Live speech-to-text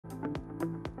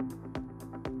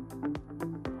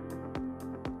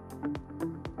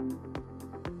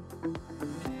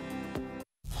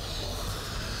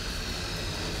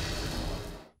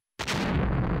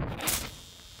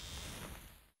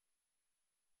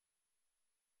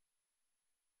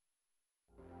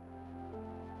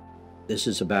This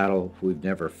is a battle we've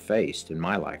never faced in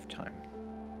my lifetime.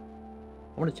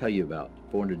 I want to tell you about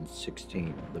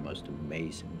 416 of the most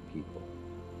amazing people.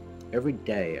 Every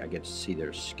day I get to see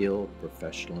their skill,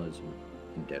 professionalism,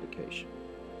 and dedication.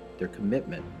 Their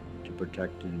commitment to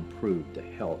protect and improve the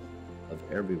health of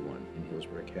everyone in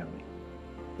Hillsborough County.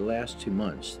 The last 2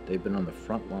 months, they've been on the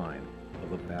front line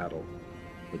of a battle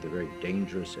with a very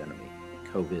dangerous enemy,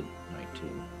 COVID-19.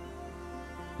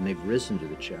 And they've risen to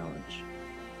the challenge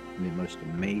in the most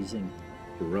amazing,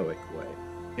 heroic way.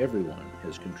 Everyone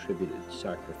has contributed,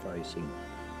 sacrificing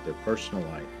their personal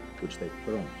life, which they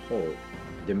put on hold.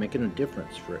 They're making a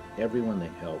difference for everyone they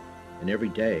help, and every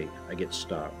day I get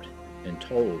stopped and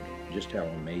told just how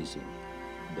amazing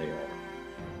they are.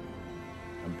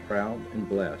 I'm proud and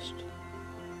blessed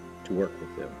to work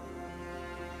with them,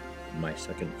 my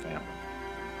second family.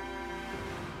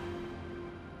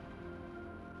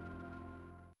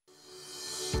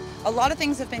 A lot of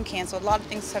things have been canceled, a lot of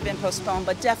things have been postponed,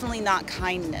 but definitely not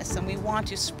kindness. And we want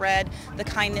to spread the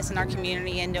kindness in our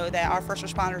community and know that our first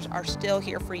responders are still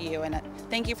here for you. And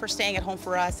thank you for staying at home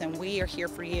for us, and we are here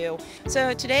for you.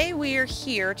 So today we are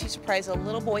here to surprise a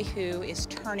little boy who is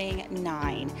turning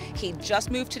 9. He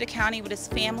just moved to the county with his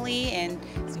family and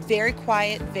is very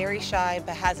quiet, very shy,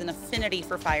 but has an affinity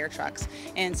for fire trucks.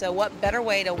 And so what better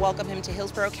way to welcome him to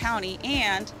Hillsborough County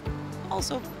and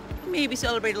also maybe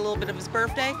celebrate a little bit of his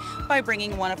birthday by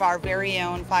bringing one of our very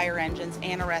own fire engines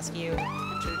and a rescue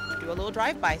to do a little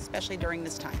drive-by, especially during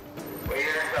this time. We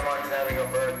hear someone's having a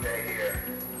birthday here.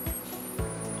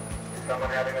 Is someone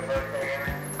having a birthday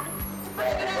here?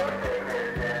 Happy birthday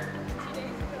here, Jen.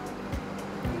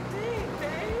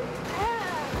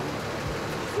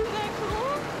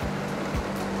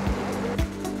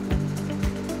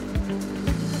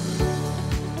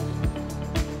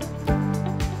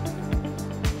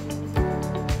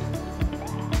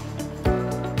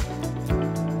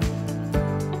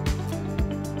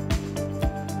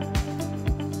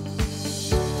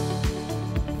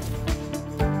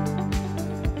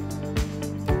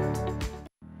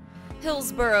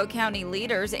 Hillsborough County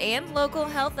leaders and local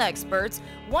health experts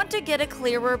want to get a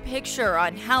clearer picture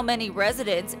on how many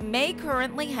residents may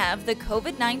currently have the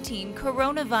COVID-19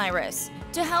 coronavirus.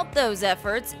 To help those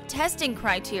efforts, testing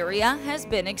criteria has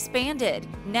been expanded.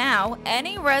 Now,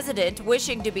 any resident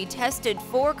wishing to be tested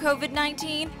for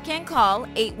COVID-19 can call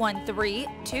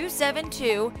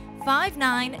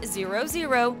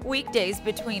 813-272-5900 weekdays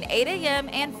between 8 a.m.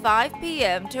 and 5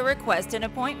 p.m. to request an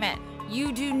appointment.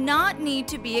 You do not need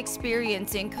to be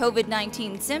experiencing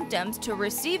COVID-19 symptoms to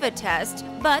receive a test,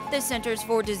 but the Centers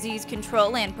for Disease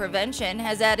Control and Prevention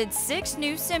has added 6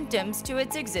 new symptoms to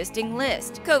its existing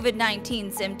list.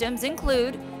 COVID-19 symptoms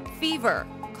include fever,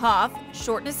 cough,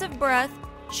 shortness of breath,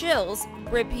 chills,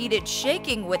 repeated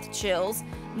shaking with chills,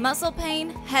 muscle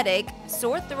pain, headache,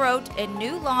 sore throat, and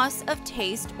new loss of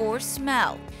taste or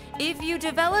smell. If you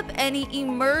develop any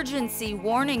emergency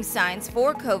warning signs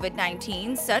for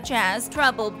COVID-19, such as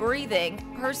trouble breathing,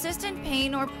 persistent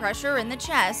pain or pressure in the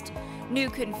chest, new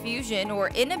confusion or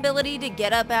inability to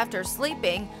get up after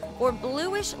sleeping, or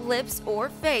bluish lips or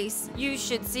face, you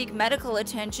should seek medical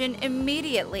attention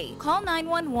immediately. Call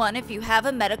 911 if you have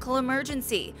a medical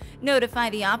emergency. Notify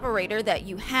the operator that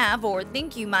you have or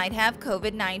think you might have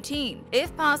COVID-19.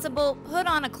 If possible, put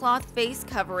on a cloth face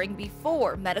covering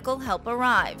before medical help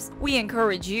arrives. We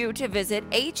encourage you to visit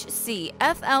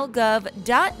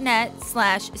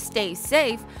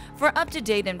hcflgov.net/staysafe for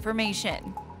up-to-date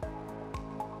information.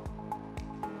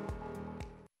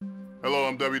 Hello,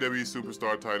 I'm WWE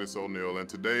superstar Titus O'Neil, and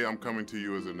today I'm coming to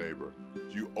you as a neighbor.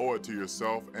 You owe it to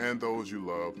yourself and those you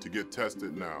love to get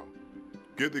tested now.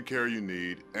 Get the care you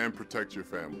need and protect your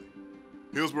family.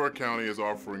 Hillsborough County is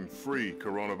offering free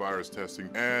coronavirus testing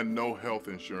and no health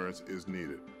insurance is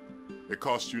needed. It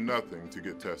costs you nothing to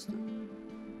get tested.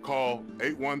 Call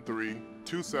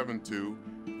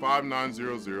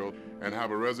 813-272-5900 and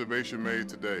have a reservation made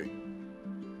today.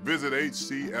 Visit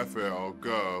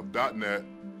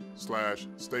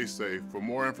hcflgov.net/staysafe for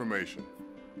more information.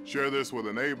 Share this with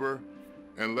a neighbor,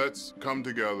 and let's come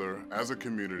together as a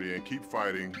community and keep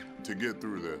fighting to get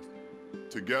through this.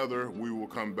 Together, we will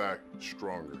come back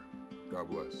stronger. God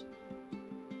bless.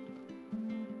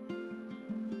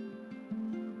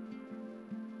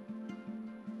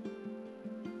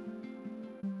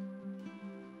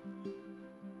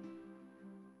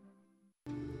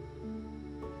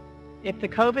 If the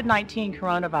COVID-19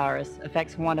 coronavirus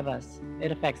affects one of us,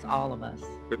 it affects all of us.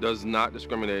 It does not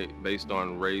discriminate based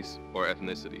on race or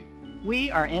ethnicity.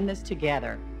 We are in this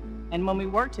together, and when we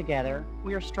work together,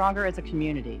 we are stronger as a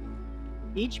community.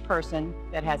 Each person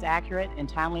that has accurate and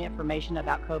timely information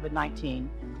about COVID-19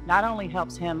 not only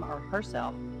helps him or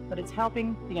herself, but it's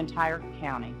helping the entire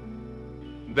county.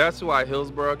 That's why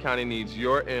Hillsborough County needs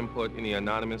your input in the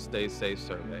anonymous Stay Safe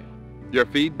survey. Your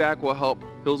feedback will help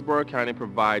Hillsborough County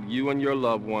provide you and your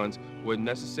loved ones with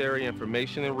necessary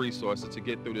information and resources to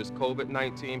get through this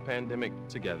COVID-19 pandemic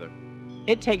together.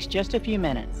 It takes just a few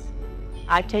minutes.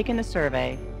 I've taken the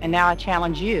survey, and now I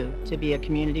challenge you to be a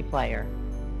community player.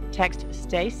 Text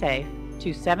Stay Safe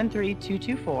to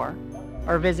 73224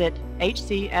 or visit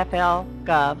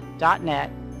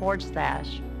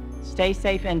hcflgov.net/Stay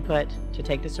Safe Input to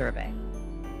take the survey.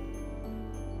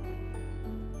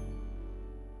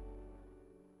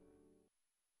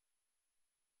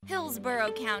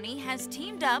 Hillsborough County has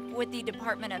teamed up with the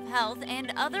Department of Health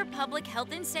and other public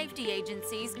health and safety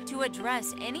agencies to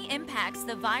address any impacts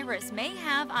the virus may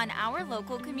have on our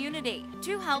local community.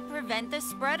 To help prevent the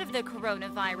spread of the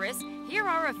coronavirus, here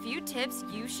are a few tips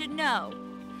you should know.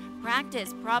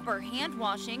 Practice proper hand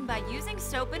washing by using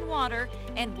soap and water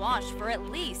and wash for at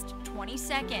least 20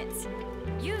 seconds.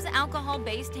 Use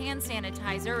alcohol-based hand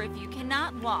sanitizer if you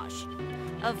cannot wash.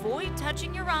 Avoid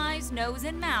touching your eyes, nose,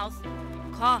 and mouth.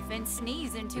 Cough and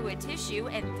sneeze into a tissue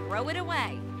and throw it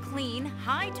away. Clean,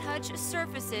 high-touch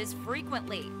surfaces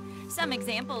frequently. Some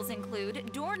examples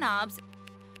include doorknobs,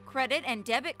 credit and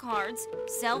debit cards,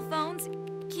 cell phones,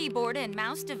 keyboard and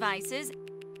mouse devices,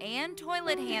 and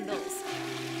toilet handles.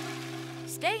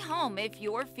 Stay home if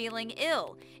you're feeling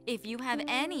ill. If you have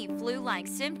any flu-like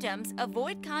symptoms,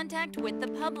 avoid contact with the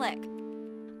public.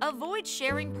 Avoid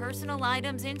sharing personal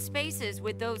items in spaces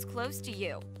with those close to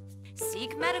you.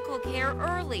 Seek medical care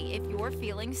early if you're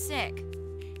feeling sick.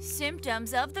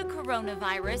 Symptoms of the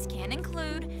coronavirus can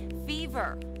include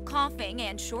fever, coughing,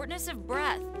 and shortness of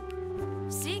breath.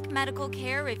 Seek medical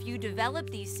care if you develop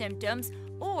these symptoms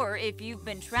or if you've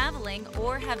been traveling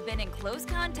or have been in close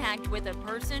contact with a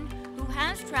person who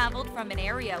has traveled from an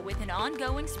area with an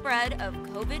ongoing spread of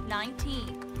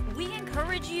COVID-19. We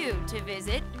encourage you to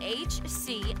visit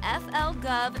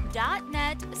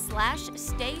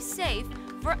hcflgov.net/Stay Safe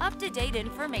for up-to-date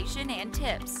information and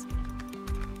tips.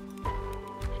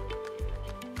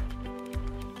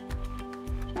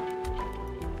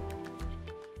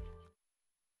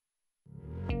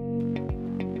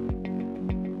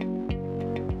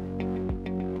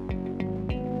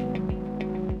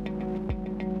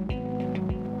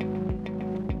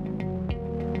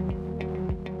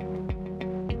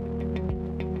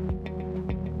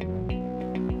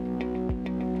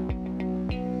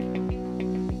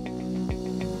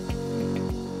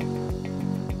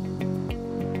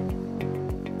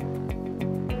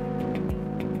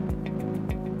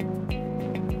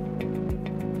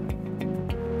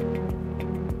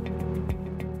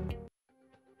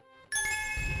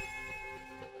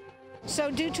 So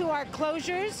due to our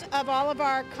closures of all of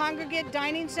our congregate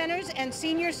dining centers and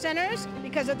senior centers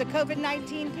because of the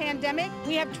COVID-19 pandemic,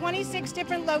 we have 26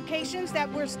 different locations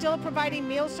that we're still providing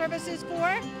meal services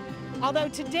for, although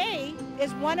today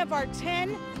is one of our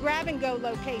 10 grab-and-go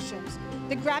locations.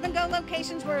 The grab-and-go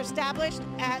locations were established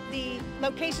at the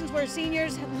locations where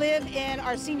seniors live in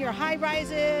our senior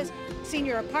high-rises,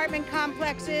 senior apartment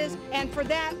complexes, and for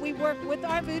that we work with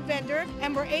our food vendor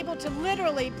and we're able to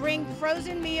literally bring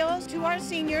frozen meals to our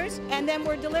seniors, and then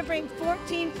we're delivering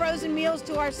 14 frozen meals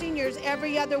to our seniors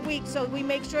every other week, so we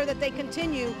make sure that they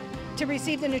continue to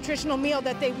receive the nutritional meal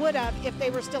that they would have if they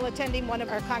were still attending one of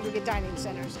our congregate dining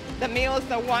centers. The meals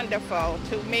are wonderful.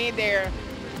 To me, they're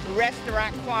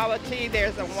restaurant quality.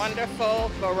 There's a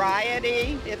wonderful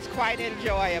variety. It's quite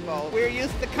enjoyable. We're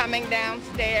used to coming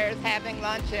downstairs, having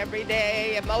lunch every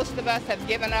day, and most of us have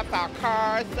given up our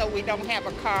cars, so we don't have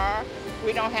a car.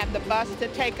 We don't have the bus to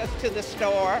take us to the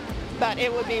store, but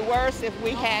it would be worse if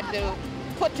we had to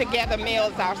put together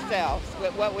meals ourselves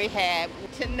with what we have.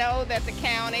 To know that the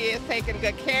county is taking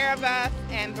good care of us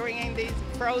and bringing these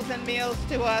frozen meals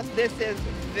to us, this is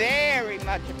very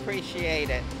much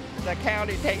appreciated. The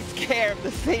county takes care of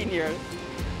the seniors,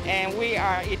 and we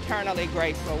are eternally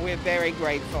grateful. We're very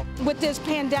grateful. With this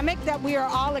pandemic that we are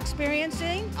all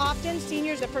experiencing, often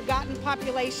seniors are a forgotten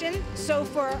population. So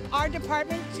for our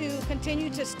department to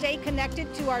continue to stay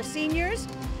connected to our seniors,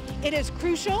 it is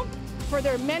crucial for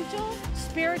their mental,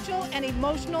 spiritual, and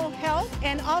emotional health.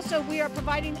 And also we are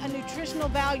providing a nutritional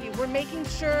value. We're making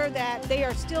sure that they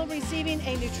are still receiving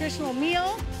a nutritional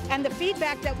meal. And the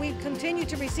feedback that we continue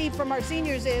to receive from our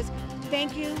seniors is,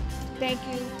 thank you, thank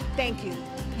you, thank you.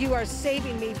 You are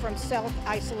saving me from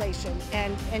self-isolation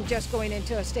and just going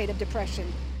into a state of depression.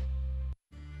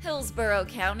 Hillsborough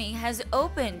County has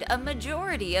opened a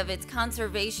majority of its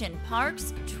conservation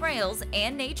parks, trails,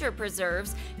 and nature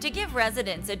preserves to give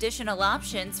residents additional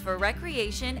options for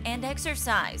recreation and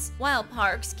exercise. While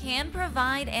parks can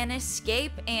provide an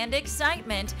escape and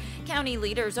excitement, county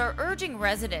leaders are urging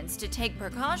residents to take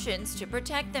precautions to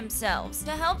protect themselves.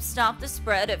 To help stop the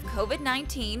spread of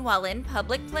COVID-19 while in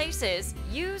public places,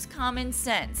 use common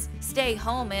sense. Stay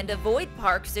home and avoid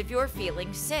parks if you're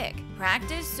feeling sick.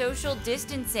 Practice social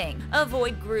distancing.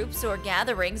 Avoid groups or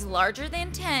gatherings larger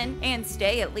than 10 and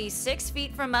stay at least 6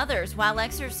 feet from others while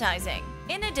exercising.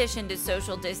 In addition to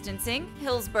social distancing,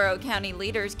 Hillsborough County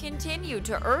leaders continue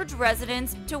to urge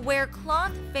residents to wear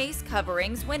cloth face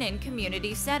coverings when in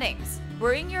community settings.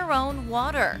 Bring your own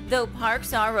water. Though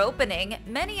parks are opening,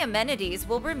 many amenities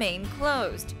will remain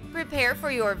closed. Prepare for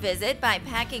your visit by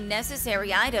packing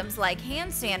necessary items like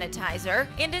hand sanitizer,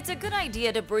 and it's a good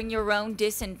idea to bring your own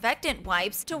disinfectant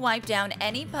wipes to wipe down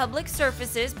any public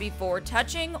surfaces before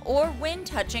touching or when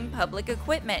touching public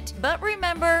equipment. But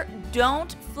remember,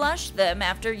 don't flush them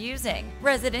after using.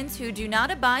 Residents who do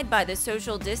not abide by the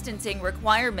social distancing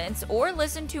requirements or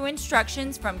listen to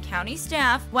instructions from county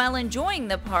staff while enjoying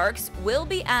the parks will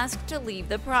be asked to leave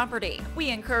the property. We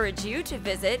encourage you to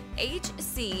visit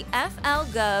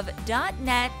hcflgov.net/stay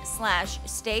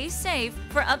safe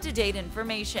for up-to-date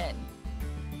information.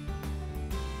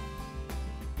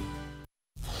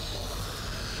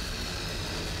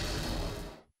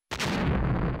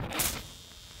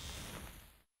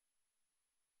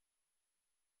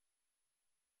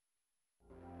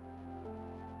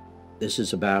 This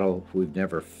is a battle we've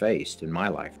never faced in my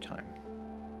lifetime.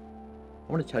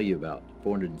 I want to tell you about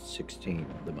 416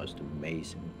 of the most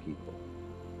amazing people.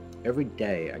 Every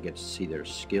day I get to see their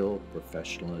skill,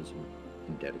 professionalism,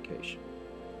 and dedication.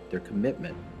 Their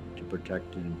commitment to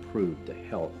protect and improve the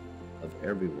health of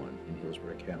everyone in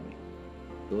Hillsborough County.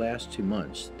 The last 2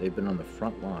 months, they've been on the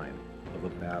front line of a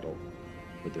battle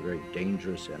with a very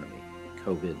dangerous enemy,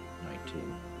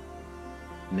 COVID-19.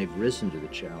 And they've risen to the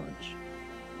challenge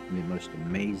in the most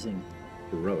amazing,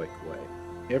 heroic way.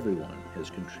 Everyone has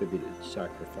contributed,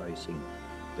 sacrificing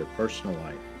their personal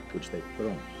life, which they put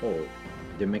on hold.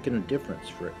 They're making a difference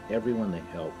for everyone they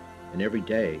help, and every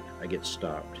day I get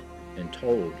stopped and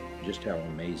told just how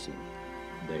amazing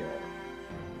they are.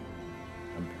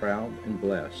 I'm proud and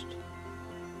blessed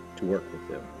to work with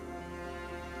them,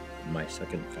 my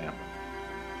second family.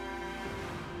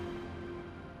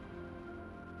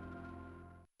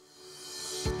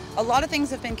 A lot of things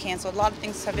have been canceled, a lot of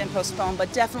things have been postponed,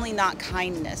 but definitely not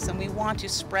kindness. And we want to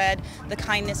spread the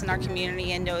kindness in our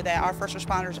community and know that our first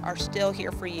responders are still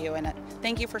here for you. And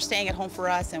thank you for staying at home for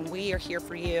us, and we are here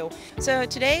for you. So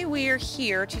today we are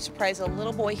here to surprise a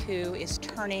little boy who is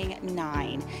turning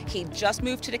 9. He just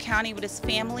moved to the county with his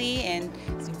family and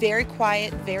is very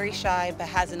quiet, very shy, but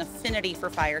has an affinity for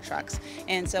fire trucks.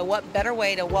 And so what better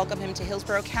way to welcome him to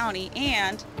Hillsborough County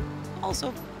and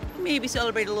also maybe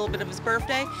celebrate a little bit of his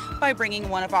birthday by bringing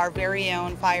one of our very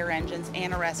own fire engines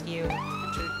and a rescue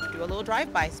to do a little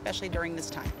drive-by, especially during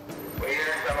this time. We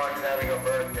hear someone's having a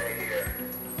birthday here.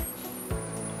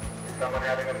 Is someone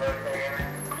having a birthday here?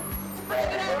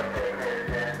 Happy birthday,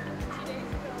 Partisan.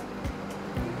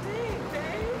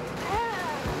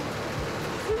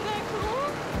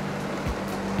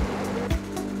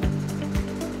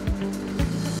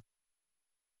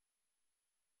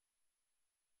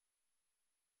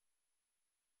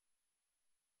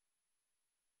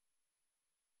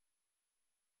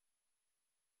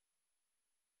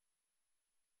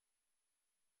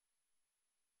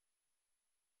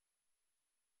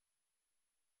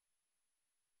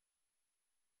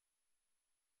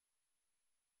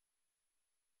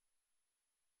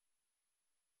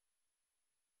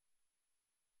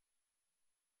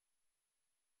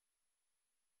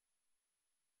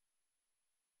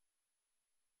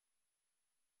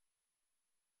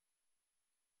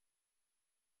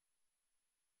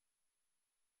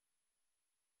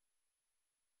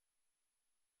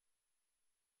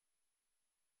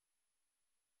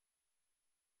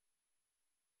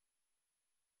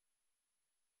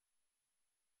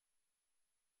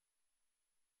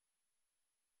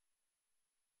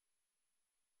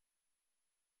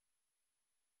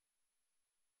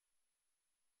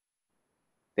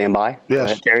 Stand by. Yes. Go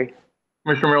ahead, Terry.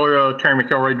 Commissioner Miller, Terry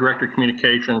McElroy, Director of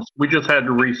Communications. We just had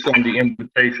to resend the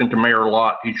invitation to Mayor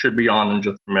Lott. He should be on in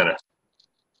just a minute.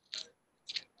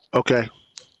 Okay.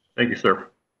 Thank you, sir.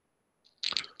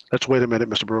 Let's wait a minute,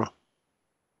 Mr. Brewer.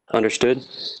 Understood.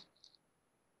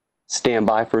 Stand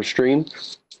by for stream.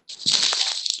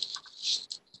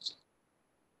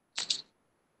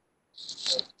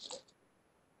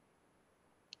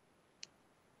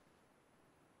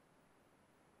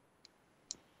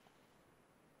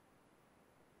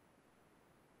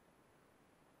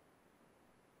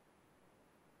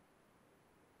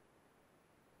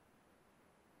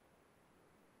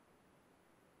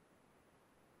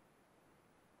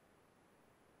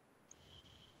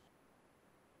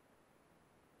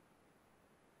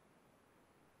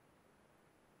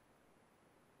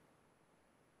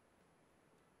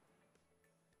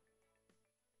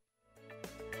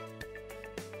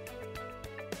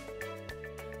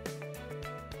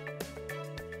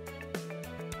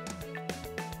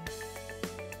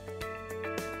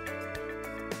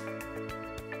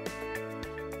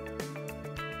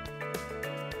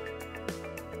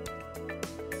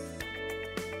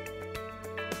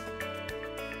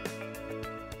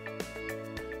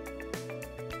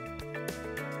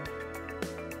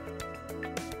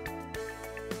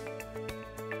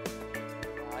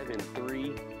 in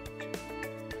 3,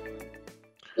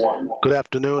 1. Good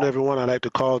afternoon, everyone. I'd like to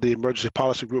call the Emergency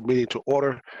Policy Group meeting to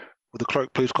order. Will the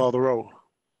clerk please call the roll?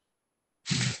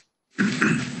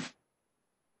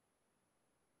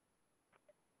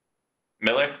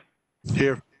 Miller?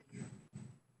 Here.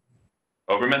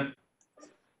 Oberman?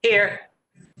 Here.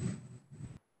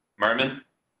 Merman?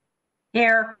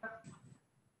 Here.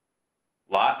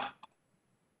 Lott?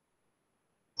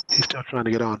 He's still trying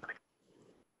to get on.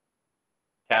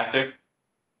 Caster?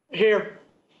 Here.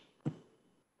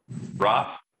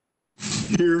 Ross?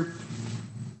 Here.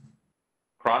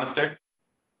 Cronister?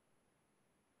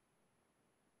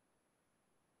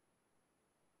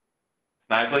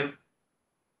 Snively?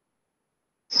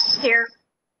 Here.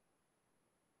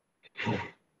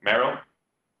 Merrill?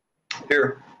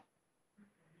 Here.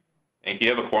 Thank you.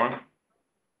 You have a quorum?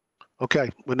 Okay,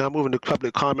 we're now moving to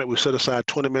public comment. We set aside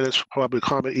 20 minutes for public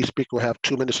comment. Each speaker will have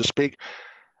 2 minutes to speak.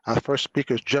 Our first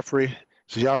speaker is Jeffrey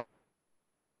Ziosis.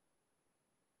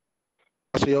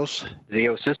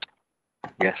 Ziosis?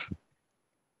 Yes.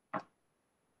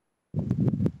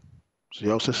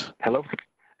 Ziosis? Hello?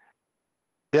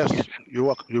 Yes, you're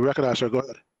welcome. You recognize, sir. Go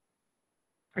ahead.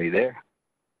 Are you there?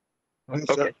 Go ahead,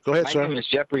 sir. Go ahead, sir. My name is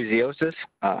Jeffrey Ziosis.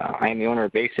 I am the owner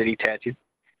of Bay City Tattoo.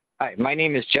 Hi, my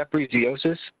name is Jeffrey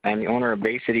Ziosis. I am the owner of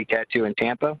Bay City Tattoo in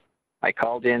Tampa. I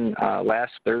called in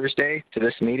last Thursday to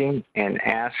this meeting and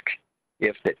asked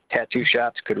if the tattoo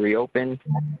shops could reopen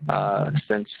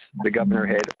since the governor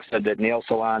had said that nail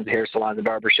salons, hair salons, and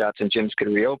barber shops and gyms could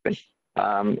reopen.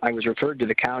 I was referred to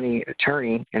the county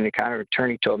attorney, and the county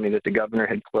attorney told me that the governor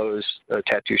had closed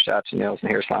tattoo shops and nails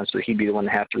and hair salons, so he'd be the one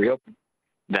to have to reopen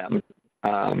them.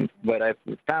 But I've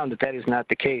found that that is not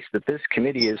the case, that this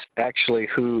committee is actually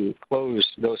who closed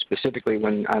those specifically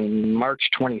when on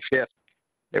March 25th,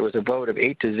 there was a vote of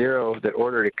 8-0 that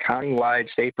ordered a countywide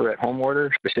safer at home order,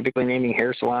 specifically naming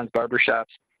hair salons, barbershops,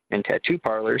 and tattoo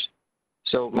parlors.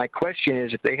 So my question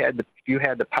is, if you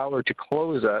had the power to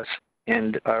close us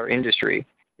and our industry,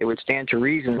 it would stand to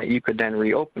reason that you could then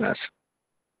reopen us,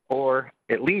 or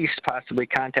at least possibly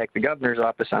contact the governor's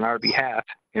office on our behalf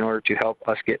in order to help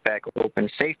us get back open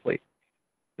safely.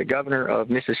 The governor of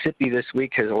Mississippi this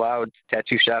week has allowed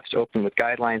tattoo shops to open with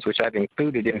guidelines, which I've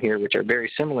included in here, which are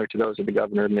very similar to those of the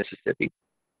governor of Mississippi.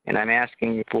 And I'm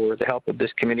asking for the help of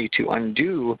this committee to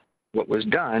undo what was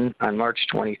done on March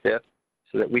 25th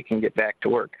so that we can get back to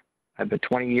work. I've been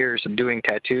 20 years of doing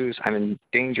tattoos. I'm in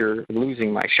danger of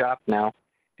losing my shop now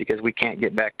because we can't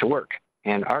get back to work.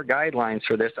 And our guidelines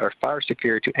for this are far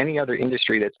superior to any other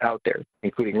industry that's out there,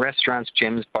 including restaurants,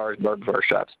 gyms, bars, barber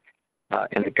shops.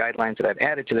 And the guidelines that I've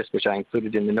added to this, which I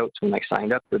included in the notes when I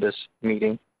signed up for this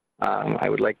meeting, I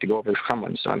would like to go over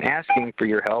someone. So I'm asking for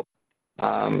your help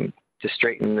to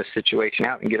straighten this situation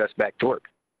out and get us back to work.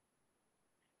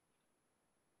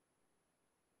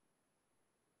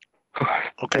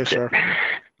 Okay, sir.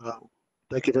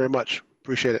 Thank you very much.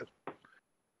 Appreciate it.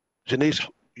 Janice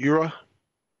Ura.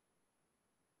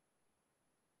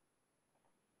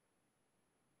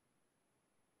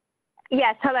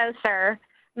 Yes, hello, sir.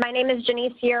 My name is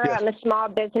Janice Ura. Yes. I'm a small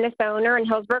business owner in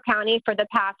Hillsborough County for the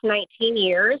past 19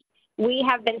 years. We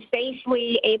have been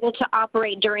safely able to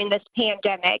operate during this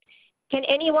pandemic. Can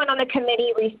anyone on the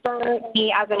committee refer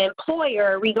me as an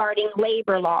employer regarding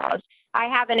labor laws? I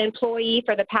have an employee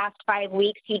for the past 5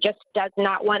 weeks. He just does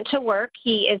not want to work.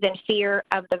 He is in fear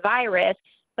of the virus.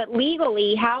 But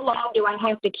legally, how long do I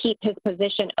have to keep his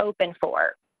position open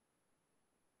for?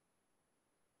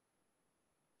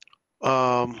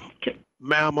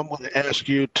 Ma'am, I'm going to ask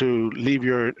you to leave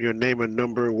your name and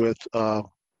number with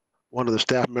one of the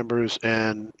staff members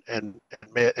and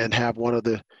have one of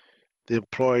the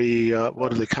employee,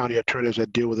 one of the county attorneys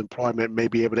that deal with employment may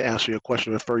be able to answer your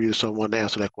question, refer you to someone to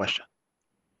answer that question.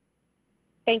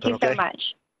 Thank you so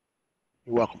much.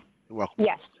 You're welcome. You're welcome.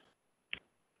 Yes.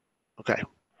 Okay.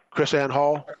 Chris Ann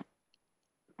Hall.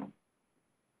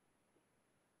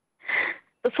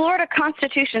 The Florida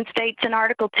Constitution states in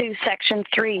Article 2, Section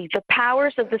 3, the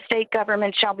powers of the state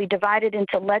government shall be divided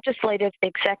into legislative,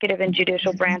 executive, and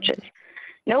judicial branches.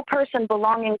 No person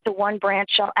belonging to one branch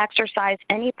shall exercise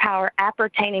any power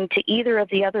appertaining to either of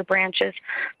the other branches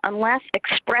unless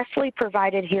expressly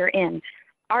provided herein.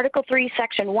 Article 3,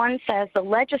 Section 1 says the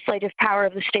legislative power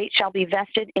of the state shall be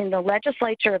vested in the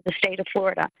legislature of the state of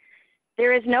Florida.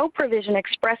 There is no provision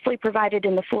expressly provided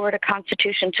in the Florida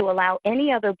Constitution to allow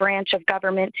any other branch of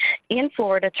government in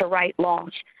Florida to write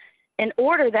laws. an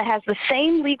order that has the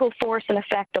same legal force and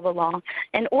effect of a law,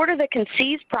 an order that can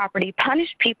seize property, punish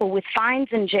people with fines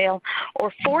and jail,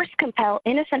 or force compel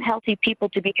innocent, healthy people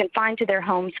to be confined to their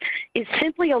homes is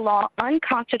simply a law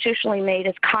unconstitutionally made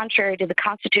as contrary to the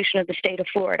Constitution of the state of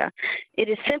Florida. It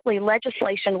is simply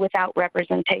legislation without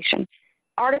representation.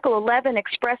 Article 11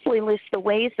 expressly lists the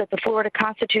ways that the Florida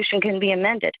Constitution can be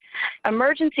amended.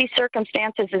 Emergency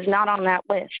circumstances is not on that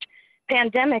list.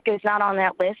 Pandemic is not on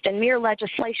that list, and mere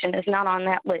legislation is not on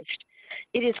that list.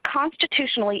 It is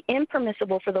constitutionally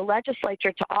impermissible for the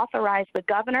legislature to authorize the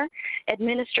governor,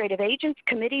 administrative agents,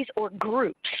 committees, or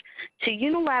groups to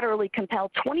unilaterally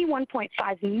compel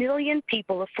 21.5 million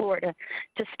people of Florida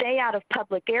to stay out of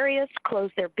public areas,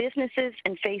 close their businesses,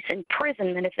 and face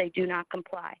imprisonment if they do not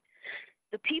comply.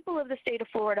 The people of the state of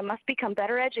Florida must become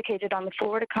better educated on the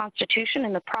Florida Constitution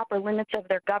and the proper limits of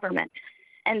their government.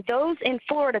 And those in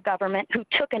Florida government who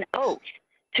took an oath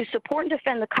to support and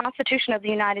defend the Constitution of the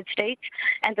United States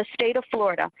and the state of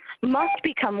Florida must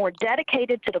become more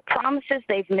dedicated to the promises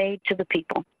they've made to the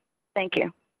people. Thank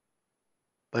you.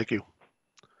 Thank you.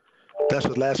 That's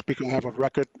the last speaker I have on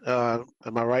record. Am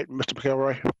I right, Mr.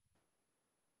 McElroy?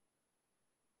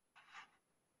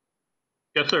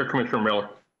 Yes, sir, Commissioner Miller.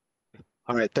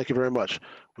 All right, thank you very much.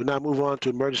 We now move on to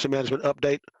emergency management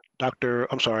update.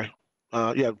 Mr.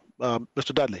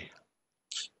 Dudley.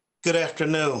 Good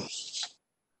afternoon.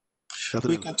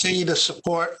 We continue to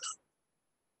support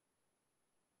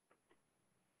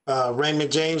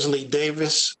Raymond James, Lee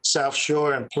Davis, South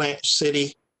Shore, and Plant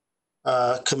City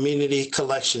community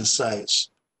collection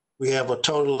sites. We have a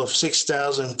total of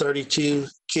 6,032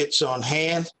 kits on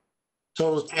hand.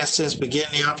 Total tests since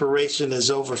beginning the operation is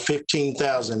over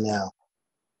 15,000 now.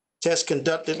 Tests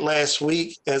conducted last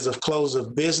week as of close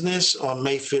of business on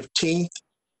May 15th.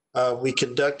 We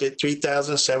conducted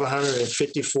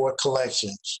 3,754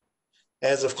 collections.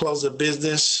 As of close of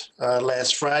business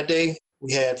last Friday,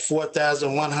 we had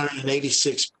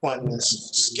 4,186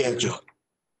 appointments scheduled.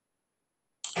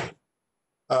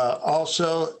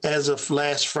 Also, as of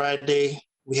last Friday,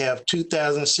 we have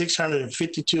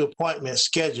 2,652 appointments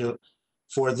scheduled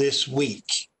for this week.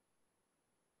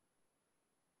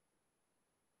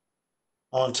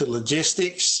 On to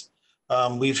logistics.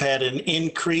 We've had an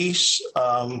increase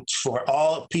for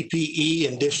all PPE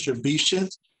and distribution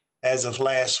as of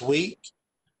last week.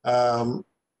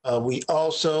 We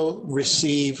also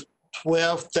received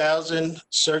 12,000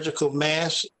 surgical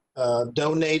masks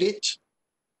donated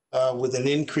with an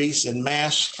increase in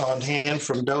masks on hand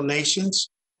from donations.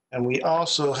 And we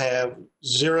also have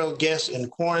 0 guests in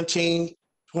quarantine,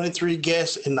 23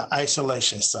 guests in the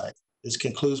isolation site. This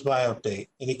concludes my update.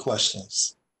 Any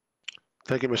questions?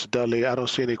 Thank you, Mr. Dudley. I don't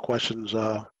see any questions,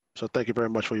 so thank you very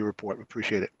much for your report. We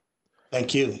appreciate it.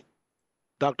 Thank you.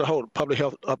 Dr. Holt, public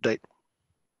health update.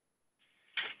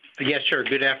 Yes, sir.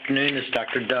 Good afternoon. This is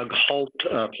Dr. Doug Holt,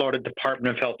 Florida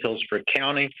Department of Health, Hillsborough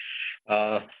County.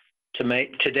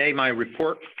 Today, my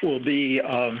report will be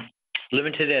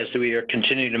limited as we are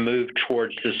continuing to move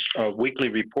towards this weekly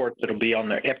report that will be on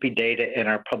their EpiData and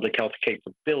our public health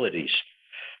capabilities.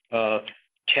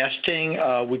 Testing,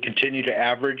 we continue to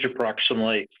average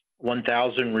approximately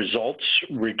 1,000 results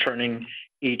returning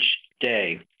each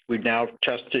day. We've now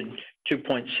tested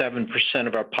 2.7%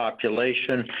 of our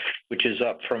population, which is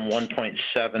up from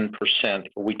 1.7%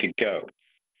 a week ago.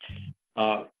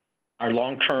 Our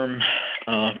long-term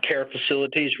care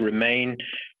facilities remain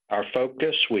our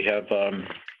focus. We have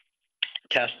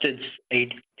tested there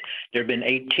have been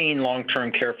 18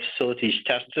 long-term care facilities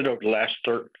tested over the last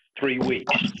 3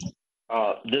 weeks.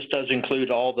 This does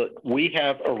include all that we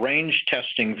have arranged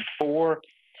testing for,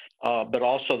 but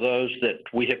also those that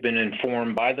we have been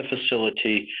informed by the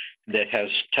facility that has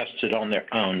tested on their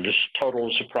own. This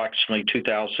totals approximately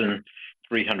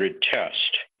 2,300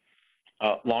 tests.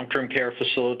 Long-term care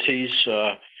facilities,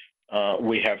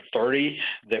 we have 30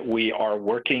 that we are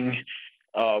working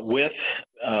with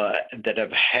that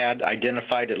have had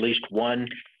identified at least one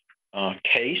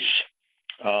case,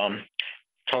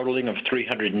 totaling of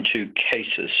 302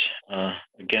 cases.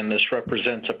 Again, this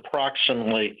represents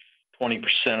approximately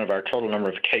 20% of our total number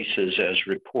of cases as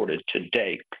reported to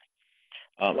date.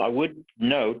 I would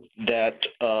note that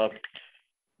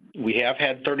we have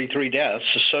had 33 deaths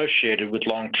associated with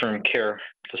long-term care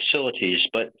facilities,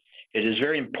 but it is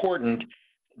very important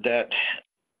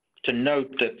to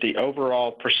note that the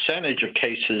overall percentage of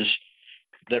cases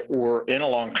that were in a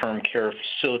long-term care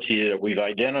facility that we've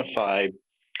identified,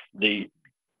 the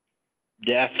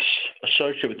deaths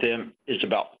associated with them is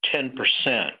about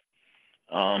 10%.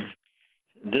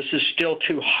 This is still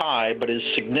too high, but is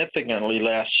significantly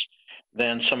less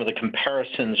than some of the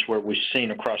comparisons where we've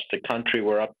seen across the country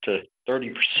where up to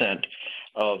 30%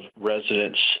 of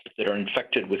residents that are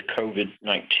infected with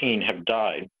COVID-19 have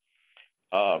died.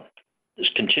 This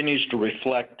continues to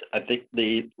reflect, I think,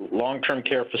 the long-term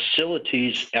care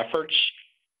facilities' efforts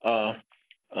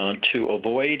to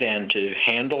avoid and to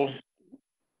handle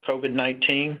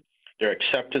COVID-19, their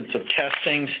acceptance of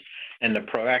testings, and the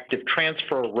proactive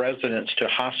transfer of residents to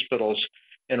hospitals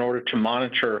in order to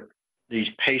monitor these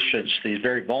patients, these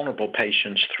very vulnerable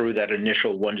patients, through that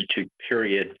initial 1 to 2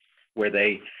 period where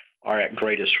they are at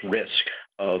greatest risk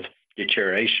of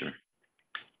deterioration.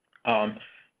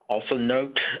 Also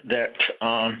note that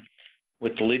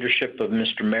with the leadership of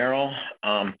Mr. Merrill,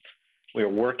 we are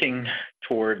working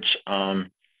towards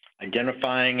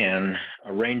identifying and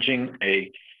arranging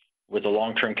with a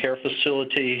long-term care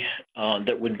facility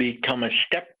that would become a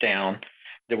step down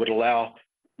that would allow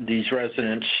these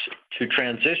residents to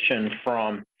transition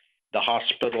from the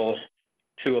hospital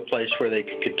to a place where they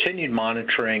can continue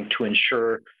monitoring to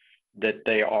ensure that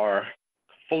they are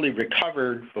fully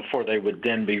recovered before they would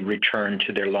then be returned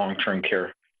to their long-term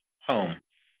care home.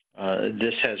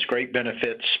 This has great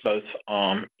benefits both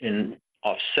in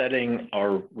offsetting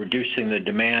or reducing the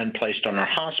demand placed on our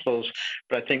hospitals,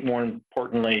 but I think more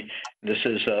importantly, this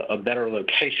is a better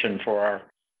location for our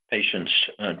patients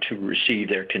to receive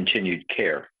their continued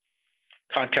care.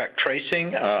 Contact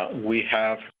tracing, we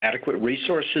have adequate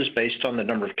resources based on the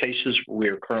number of cases we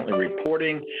are currently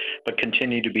reporting, but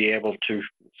continue to be able to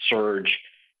surge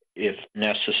if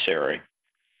necessary.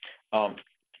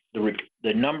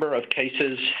 The number of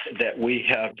cases that we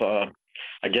have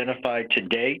identified to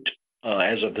date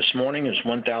as of this morning is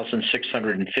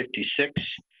 1,656.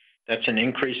 That's an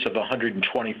increase of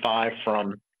 125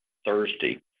 from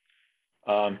Thursday.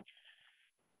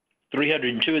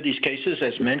 302 of these cases,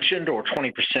 as mentioned, or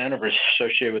 20%, are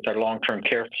associated with our long-term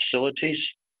care facilities.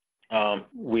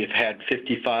 We've had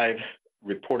 55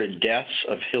 reported deaths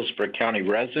of Hillsborough County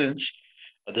residents.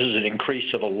 This is an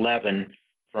increase of 11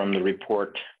 from the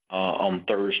report on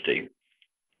Thursday.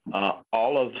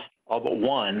 All but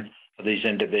one of these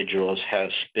individuals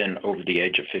has been over the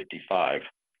age of 55.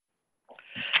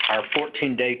 Our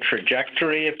 14-day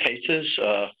trajectory of cases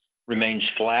remains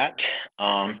flat.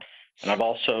 And I've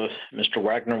also, Mr.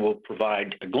 Wagner will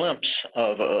provide a glimpse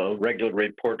of regular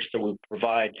reports that we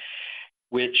provide,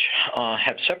 which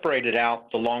have separated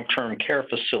out the long-term care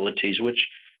facilities, which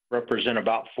represent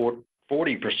about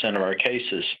 40% of our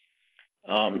cases.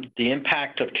 The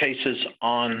impact of cases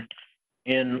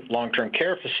in long-term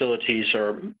care facilities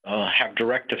have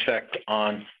direct effect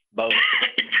on both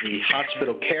the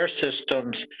hospital care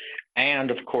systems and,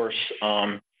 of course,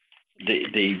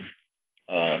 the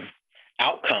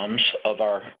outcomes of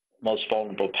our most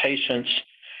vulnerable patients.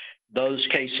 Those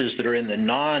cases that are in the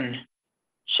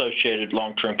non-associated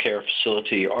long-term care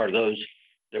facility are those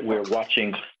that we're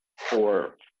watching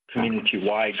for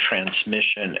community-wide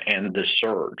transmission and the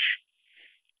surge.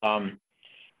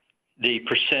 The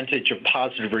percentage of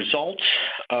positive results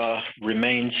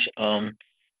remains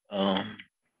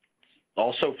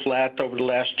also flat over the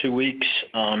last 2 weeks.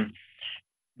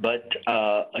 But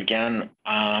again,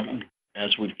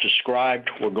 as we've described,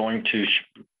 we're going to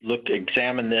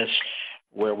examine this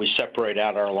where we separate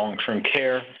out our long-term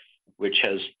care, which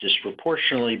has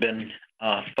disproportionately been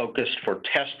focused for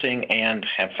testing and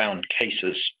have found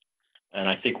cases. And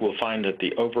I think we'll find that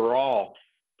the overall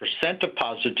percent of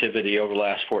positivity over the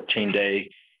last 14 days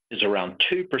is around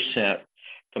 2%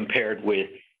 compared with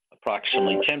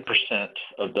approximately 10%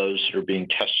 of those that are being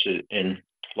tested in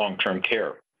long-term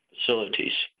care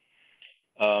facilities.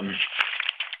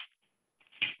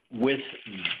 With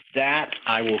that,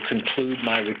 I will conclude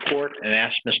my report and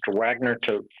ask Mr. Wagner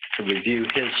to review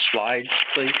his slides,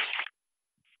 please.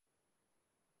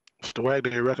 Mr.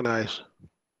 Wagner, you recognize.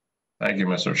 Thank you,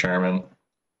 Mr. Chairman.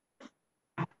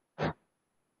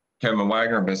 Kevin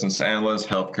Wagner, Business Analyst,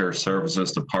 Healthcare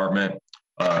Services Department.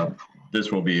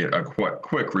 This will be a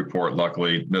quick report,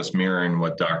 luckily, just mirroring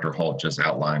what Dr. Holt just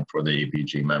outlined for the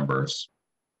EPG members.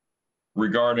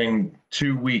 Regarding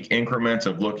 2-week increments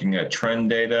of looking at trend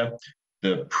data,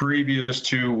 the previous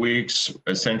 2 weeks,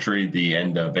 essentially the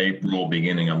end of April,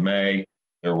 beginning of May,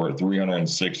 there were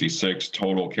 366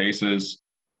 total cases.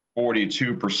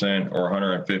 42% or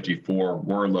 154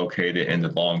 were located in the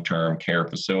long-term care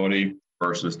facility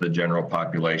versus the general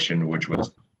population, which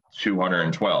was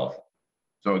 212.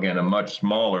 So again, a much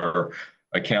smaller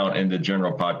account in the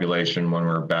general population when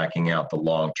we're backing out the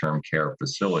long-term care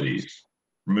facilities.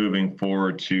 Moving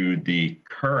forward to the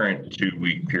current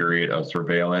 2-week period of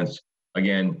surveillance,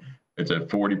 again, It's a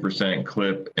 40%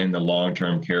 clip in the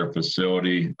long-term care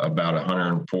facility, about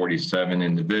 147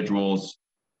 individuals,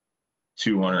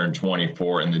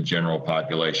 224 in the general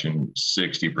population,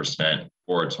 60%,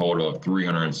 for a total of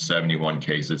 371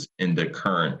 cases in the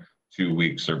current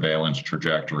 2-week surveillance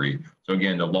trajectory. So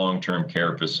again, the long-term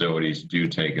care facilities do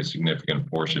take a significant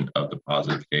portion of the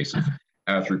positive cases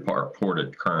as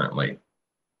reported currently.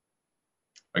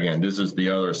 Again, this is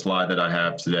the other slide that I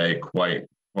have today, quite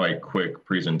quick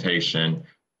presentation.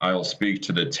 I'll speak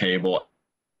to the table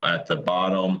at the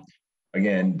bottom.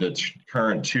 Again, the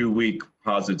current 2-week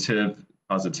positive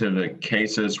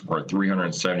cases were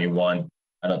 371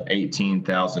 out of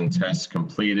 18,000 tests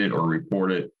completed or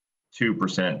reported,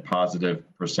 2% positive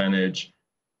percentage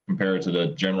compared to the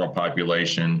general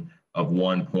population of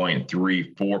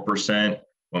 1.34%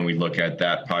 when we look at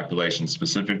that population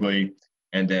specifically.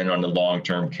 And then on the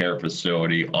long-term care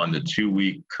facility, on the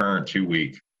current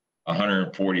 2-week,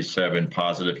 147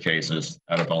 positive cases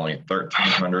out of only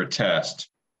 1,300 tests,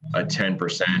 a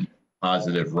 10%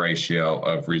 positive ratio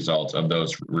of results of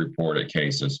those reported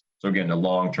cases. So again, the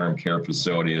long-term care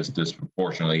facility is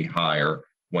disproportionately higher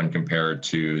when compared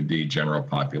to the general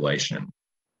population.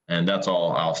 And that's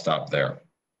all. I'll stop there.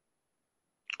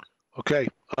 Okay.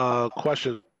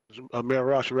 Questions? Mayor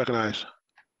Ross, you recognize.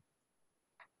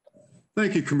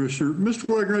 Thank you, Commissioner. Mr.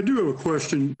 Wagner, I do have a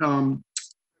question.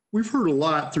 We've heard a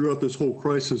lot throughout this whole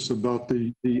crisis about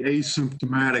the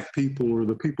asymptomatic people, or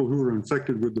the people who are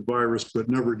infected with the virus but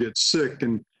never get sick,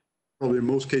 and probably in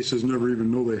most cases never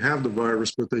even know they have the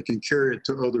virus, but they can carry it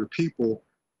to other people,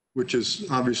 which has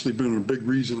obviously been a big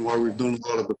reason why we've done a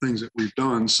lot of the things that we've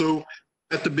done. So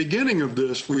at the beginning of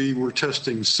this, we were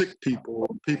testing sick people,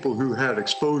 people who had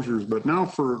exposures, but now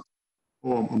for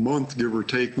a month, give or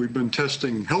take, we've been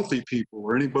testing healthy people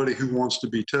or anybody who wants to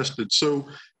be tested. So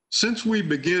since we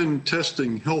began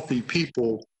testing healthy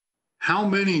people, how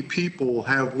many people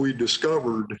have we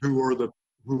discovered who are the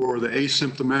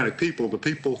asymptomatic people, the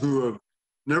people who have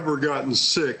never gotten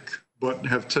sick but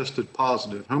have tested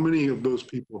positive? How many of those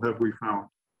people have we found?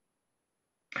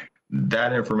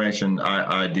 That information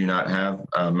I do not have,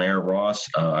 Mayor Ross.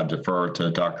 I defer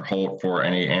to Dr. Holt for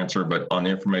any answer, but on the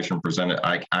information presented,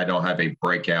 I don't have a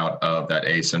breakout of that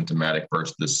asymptomatic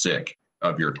versus the sick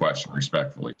of your question,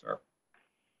 respectfully, sir.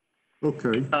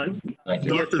 Okay. Thank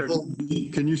you. Dr. Holt,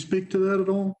 can you speak to that at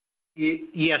all?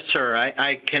 Yes, sir.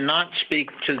 I cannot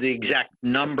speak to the exact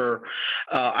number.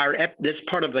 This is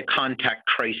part of the contact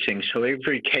tracing. So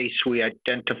every case we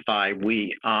identify,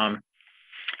 we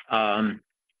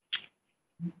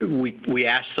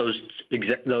ask those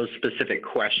specific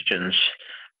questions.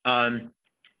 In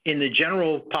the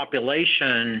general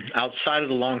population outside of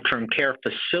the long-term care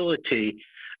facility,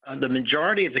 the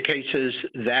majority of the cases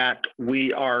that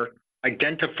we are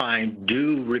identifying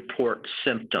do report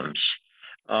symptoms.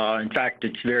 In fact,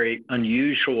 it's very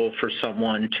unusual for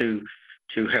someone to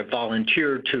have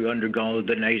volunteered to undergo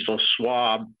the nasal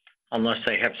swab unless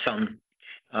they have some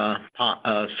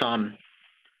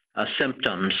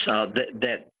symptoms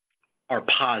that are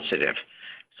positive.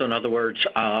 So in other words,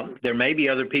 there may be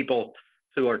other people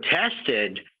who are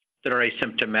tested that are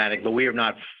asymptomatic, but we are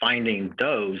not finding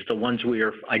those. The ones we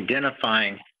are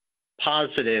identifying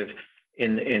positive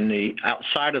in the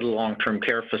outside of the long-term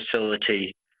care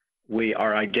facility, we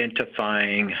are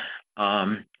identifying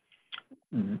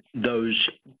those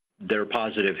that are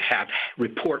positive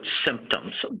report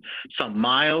symptoms, some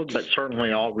mild, but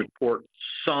certainly all report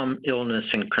some illness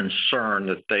and concern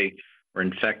that they were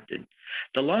infected.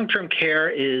 The long-term care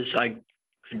is, I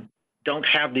don't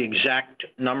have the exact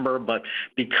number, but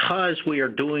because we are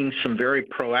doing some very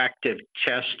proactive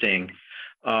testing,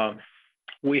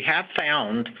 we have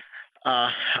found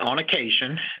on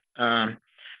occasion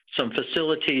some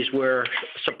facilities where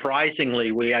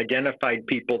surprisingly we identified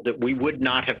people that we would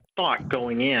not have thought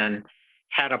going in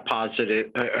had a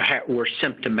positive, were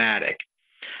symptomatic.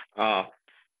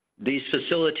 These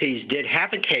facilities did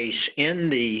have a case in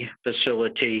the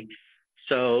facility,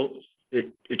 so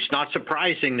it's not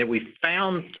surprising that we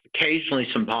found occasionally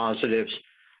some positives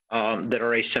that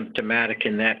are asymptomatic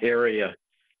in that area.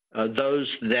 Those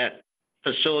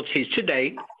facilities to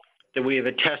date that we have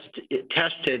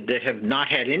tested that have not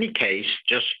had any case,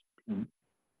 just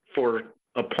for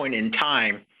a point in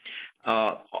time,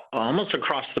 almost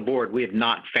across the board, we have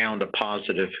not found a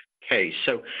positive case.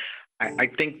 So I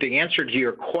think the answer to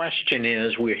your question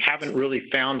is we haven't really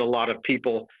found a lot of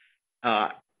people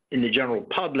in the general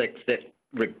public that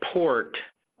report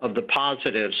of the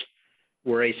positives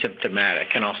were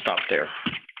asymptomatic, and I'll stop there.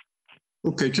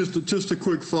 Okay, just a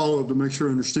quick follow-up to make sure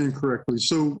I understand correctly.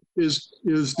 So is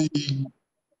the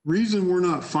reason we're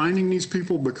not finding these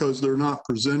people because they're not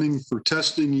presenting for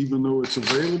testing even though it's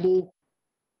available?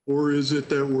 Or is it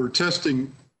that we're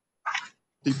testing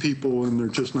the people and they're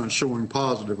just not showing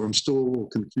positive? I'm still a little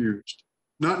confused.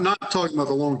 Not talking about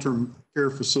the long-term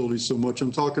care facilities so much.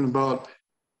 I'm talking about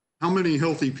how many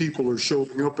healthy people are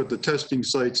showing up at the testing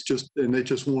sites and they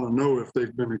just want to know if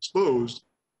they've been exposed.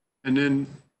 And then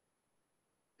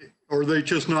are they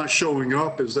just not showing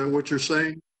up? Is that what you're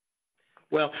saying?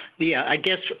 Well, yeah, I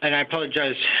guess, and I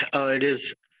apologize, it is,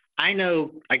 I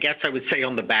know, I guess I would say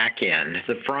on the back end,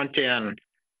 the front end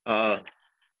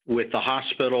with the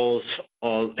hospitals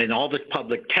and all the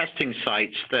public testing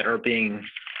sites that are being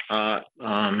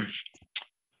run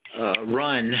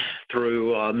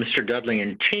through Mr. Dudley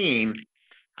and team,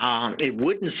 it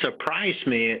wouldn't surprise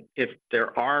me if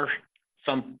there are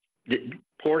some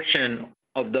portion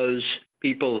of those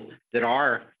people that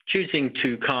are choosing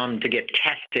to come to get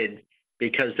tested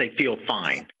because they feel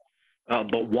fine,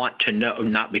 but want to know,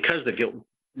 not because they feel,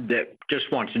 that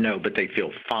just want to know, but they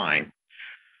feel fine.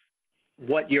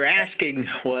 What you're asking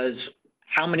was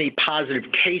how many positive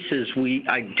cases we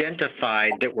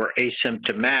identified that were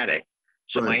asymptomatic.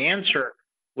 So my answer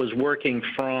was working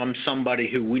from somebody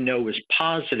who we know is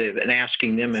positive and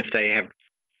asking them if they have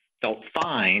felt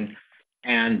fine.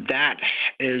 And that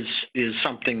is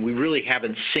something we really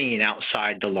haven't seen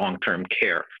outside the long-term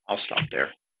care. I'll stop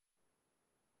there.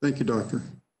 Thank you, Doctor.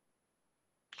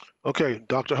 Okay,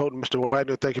 Dr. Holt and Mr.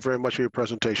 Wagner, thank you very much for your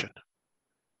presentation.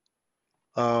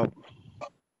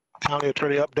 County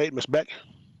Attorney update, Ms. Beck.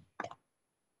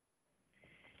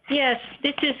 Yes,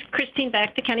 this is Christine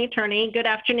Beck, the County Attorney. Good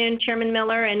afternoon, Chairman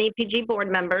Miller and EPG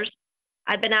board members.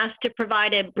 I've been asked to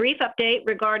provide a brief update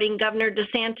regarding Governor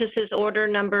DeSantis's order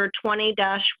number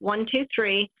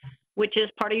 20-123, which is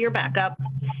part of your backup.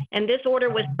 And this order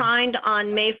was signed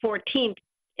on May 14th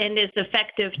and is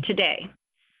effective today.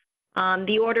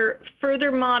 The order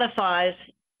further modifies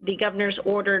the governor's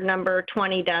order number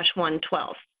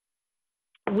 20-112.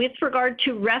 With regard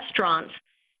to restaurants,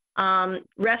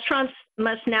 restaurants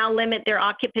must now limit their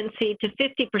occupancy to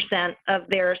 50% of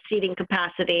their seating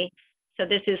capacity. So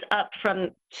this is up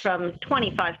from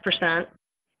 25%.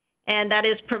 And that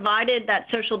is provided that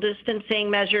social distancing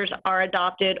measures are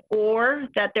adopted or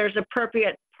that there's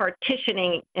appropriate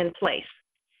partitioning in place.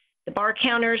 The bar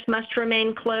counters must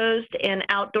remain closed and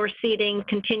outdoor seating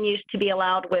continues to be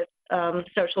allowed with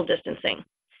social distancing.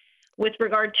 With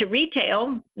regard to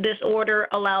retail, this order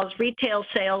allows retail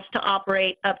sales to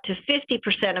operate up to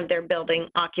 50% of their building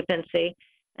occupancy,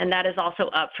 and that is also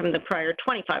up from the prior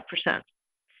 25%.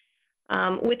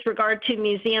 With regard to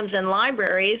museums and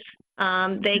libraries,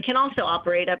 they can also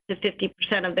operate up to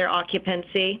 50% of their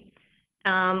occupancy,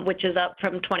 which is up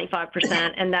from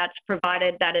 25%, and that's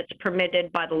provided that it's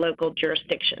permitted by the local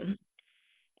jurisdiction.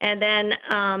 And then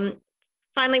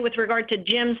finally, with regard to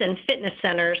gyms and fitness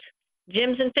centers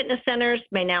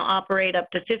may now operate up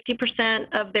to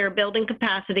 50% of their building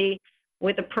capacity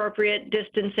with appropriate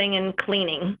distancing and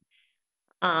cleaning.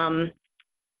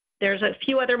 There's a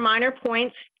few other minor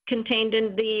points contained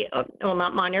in the, well,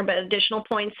 not minor, but additional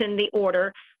points in the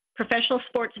order. Professional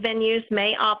sports venues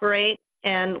may operate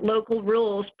and local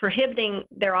rules prohibiting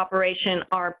their operation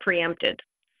are preempted.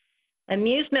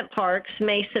 Amusement parks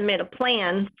may submit a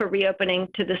plan for reopening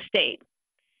to the state.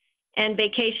 And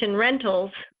vacation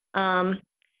rentals,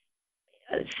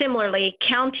 similarly,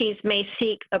 counties may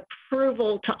seek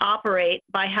approval to operate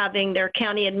by having their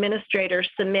county administrators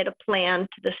submit a plan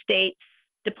to the state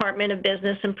Department of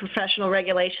Business and Professional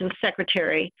Regulations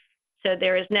Secretary. So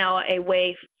there is now a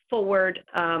way forward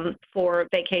for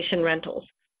vacation rentals.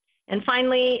 And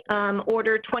finally,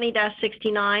 Order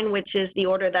 20-69, which is the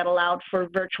order that allowed for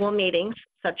virtual meetings,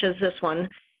 such as this one,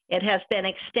 it has been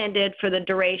extended for the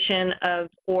duration of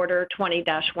Order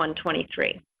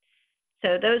 20-123.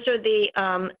 So those are the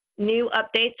new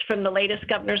updates from the latest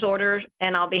governor's order,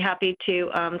 and I'll be happy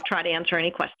to try to answer any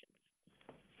questions.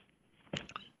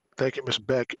 Thank you, Ms.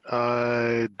 Beck.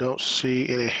 I don't see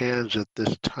any hands at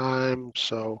this time,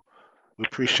 so we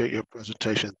appreciate your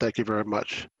presentation. Thank you very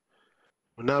much.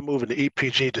 We're now moving to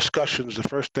EPG discussions. The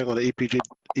first thing on the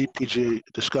EPG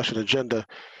discussion agenda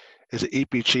is the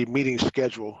EPG meeting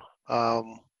schedule. I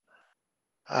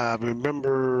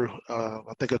remember,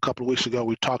 I think a couple of weeks ago,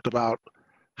 we talked about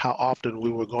how often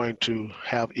we were going to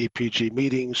have EPG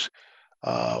meetings.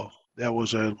 There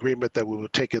was an agreement that we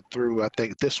would take it through, I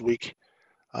think, this week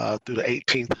through the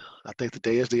 18th. I think the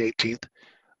day is the 18th.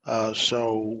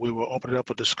 So we will open it up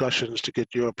for discussions to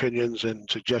get your opinions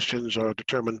and suggestions or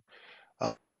determine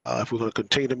if we're going to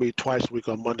continue to meet twice a week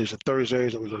on Mondays and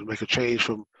Thursdays, or we're going to make a change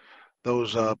from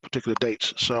those particular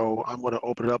dates. So I'm going to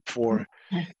open it up for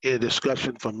Any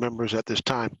discussion from members at this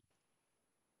time?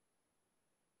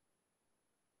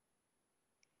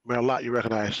 Mayor Lott, you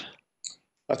recognize.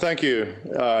 Thank you.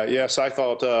 Yes, I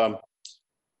thought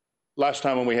last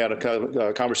time when we had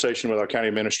a conversation with our county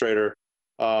administrator,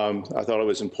 I thought it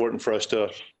was important for us to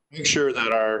make sure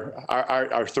that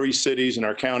our three cities and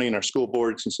our county and our school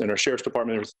boards and our sheriff's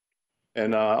department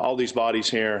and all these bodies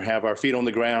here have our feet on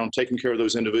the ground, taking care of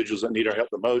those individuals that need our help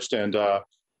the most. And I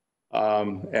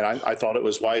thought it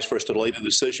was wise for us to delay the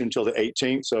decision until the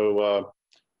 18th. So,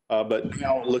 but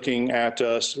now looking at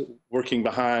us working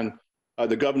behind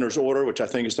the governor's order, which I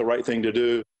think is the right thing to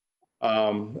do,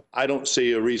 I don't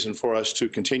see a reason for us to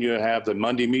continue to have the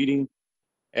Monday meeting.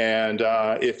 And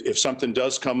if something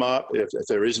does come up, if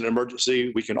there is an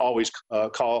emergency, we can always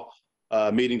call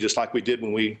a meeting just like we did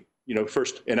when we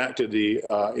first enacted the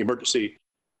emergency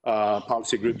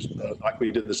policy groups like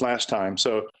we did this last time.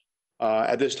 So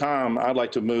at this time, I'd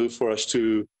like to move for us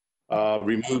to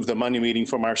remove the Monday meeting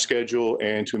from our schedule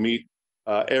and to meet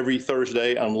every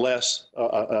Thursday unless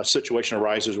a situation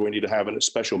arises where we need to have a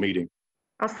special meeting.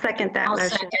 I'll second that motion.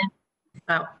 Second.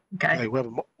 Oh, okay.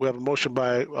 We have a motion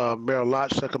by Mayor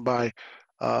Lott, second by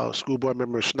School Board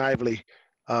Member Snively.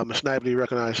 Ms. Snively, you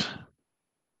recognize.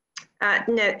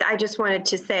 No, I just wanted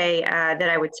to say that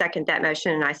I would second that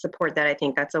motion, and I support that. I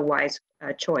think that's a wise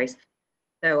choice.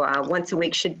 So once a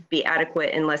week should be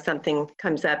adequate unless something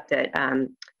comes up that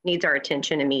needs our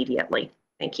attention immediately.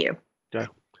 Thank you. Okay.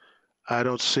 I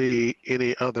don't see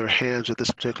any other hands at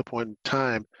this particular point in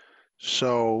time.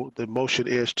 So the motion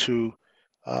is to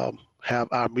have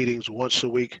our meetings once a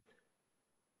week.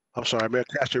 I'm sorry, Mayor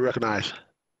Castor, you recognize.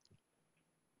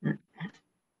 Mayor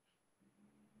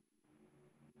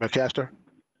Castor?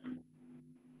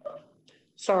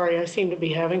 Sorry, I seem to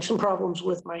be having some problems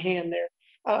with my hand there.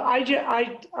 I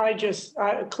just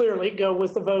clearly go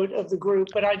with the vote of the group,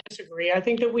 but I disagree. I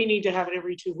think that we need to have it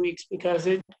every 2 weeks because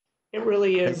it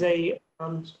really is a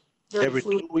every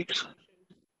 2 weeks.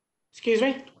 Excuse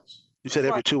me? You said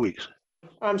every 2 weeks.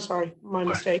 I'm sorry, my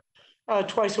mistake.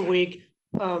 Twice a week,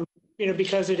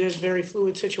 because it is a very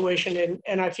fluid situation,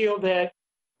 and I feel that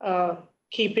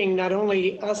keeping not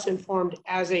only us informed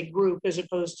as a group as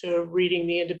opposed to reading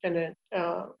the independent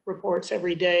reports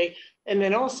every day, and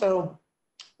then also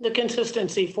the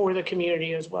consistency for the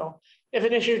community as well. If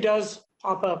an issue does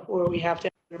pop up where we have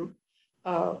to have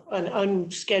an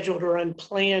unscheduled or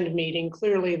unplanned meeting,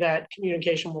 clearly that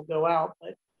communication will go out.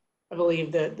 But I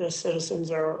believe that the citizens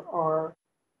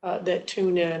that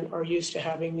tune in are used to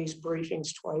having these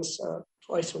briefings twice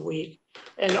a week.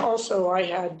 And also I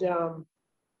had,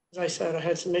 as I said, I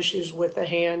had some issues with the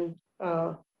hand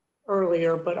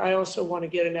earlier, but I also want to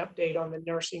get an update on the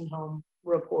nursing home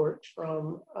report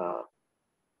from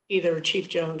either Chief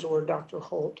Jones or Dr.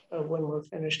 Holt when we're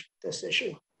finished with this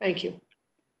issue. Thank you.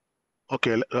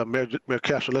 Okay, Mayor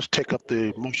Castro, let's take up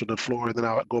the motion on the floor, and then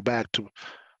I'll go back to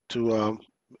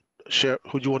share.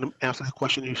 Who do you want to answer the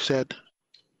question you said?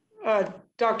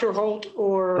 Dr. Holt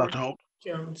or Dr. Holt?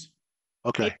 Jones.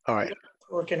 Okay, all right.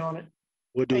 Working on it.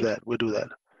 We'll do that. We'll do that.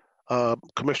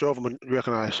 Commissioner Overman, you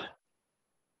recognize.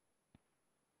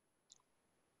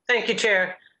 Thank you,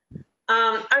 Chair.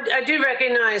 I do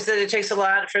recognize that it takes a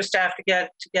lot for staff to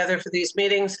get together for these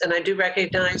meetings, and I do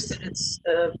recognize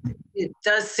that it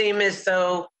does seem as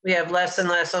though we have less and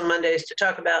less on Mondays to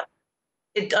talk about.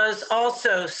 It does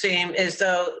also seem as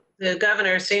though the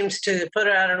governor seems to put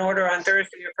out an order on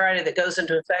Thursday or Friday that goes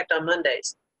into effect on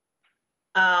Mondays.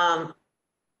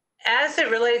 As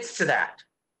it relates to that,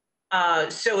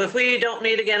 so if we don't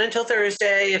meet again until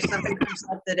Thursday, if something comes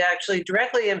up that actually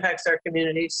directly impacts our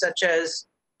community, such as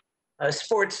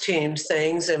sports teams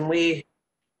things, and the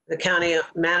county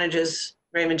manages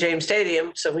Raymond James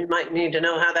Stadium, so we might need to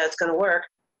know how that's going to work.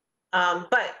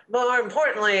 But more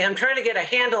importantly, I'm trying to get a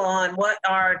handle on what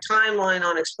our timeline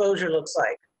on exposure looks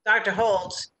like. Dr.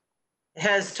 Holt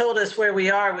has told us where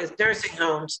we are with nursing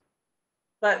homes,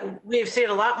 but we've seen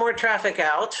a lot more traffic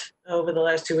out over the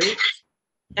last 2 weeks.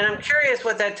 And I'm curious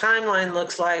what that timeline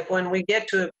looks like when we get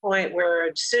to a point where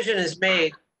a decision is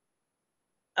made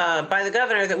by the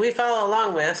governor that we follow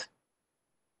along with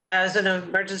as an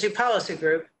emergency policy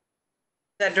group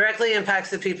that directly impacts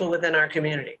the people within our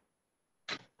community.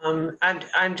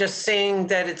 I'm just seeing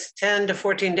that it's 10 to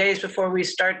 14 days before we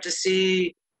start to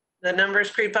see the numbers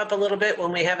creep up a little bit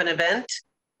when we have an event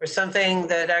or something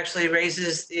that actually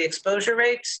raises the exposure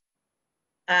rates.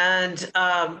 And,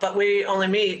 but we only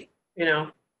meet,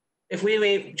 if we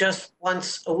meet just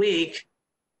once a week,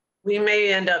 we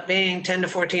may end up being 10 to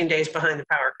 14 days behind the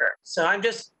power curve. So I'm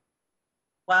just,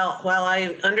 while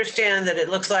I understand that it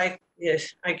looks like,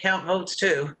 yes, I count votes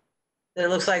too, that it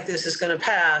looks like this is going to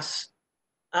pass,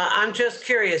 I'm just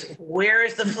curious, where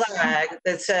is the flag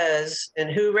that says, and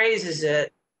who raises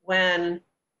it when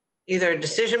either a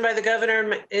decision by the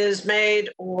governor is made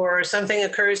or something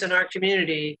occurs in our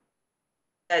community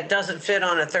that doesn't fit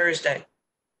on a Thursday?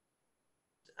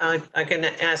 I can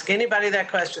ask anybody that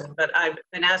question, but I've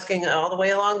been asking all the way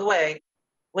along the way,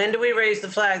 when do we raise the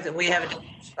flag that we have a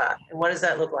different spot? And what does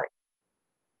that look like?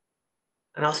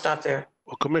 And I'll stop there.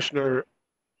 Well, Commissioner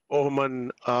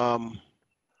Overman,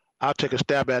 I'll take a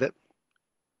stab at it.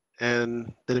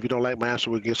 And then if you don't like my answer,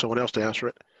 we'll get someone else to answer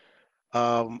it.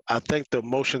 I think the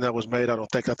motion that was made,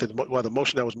 the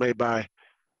motion that was made by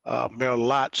Mayor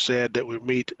Lott said that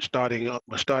we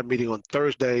start meeting on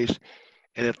Thursdays.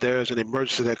 And if there's an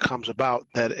emergency that comes about,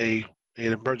 that an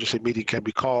emergency meeting can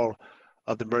be called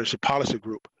of the emergency policy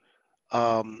group.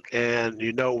 And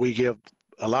we give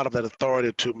a lot of that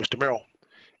authority to Mr. Merrill.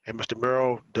 And Mr.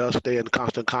 Merrill does stay in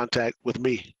constant contact with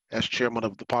me as chairman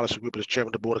of the policy group and as chairman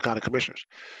of the Board of County Commissioners.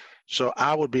 So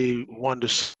I would be one to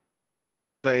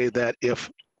say that if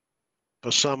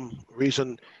for some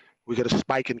reason we get a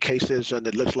spike in cases and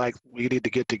it looks like we need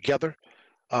to get together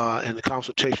in the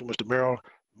consultation with Mr. Merrill,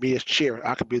 me as chair,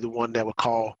 I could be the one that would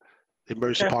call the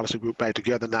emergency policy group back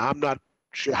together. Now, I'm not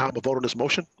sure how I'm going to vote on this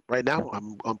motion right now.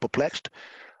 I'm perplexed.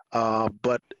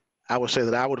 But I would say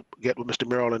that I would get with Mr.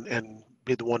 Merrill and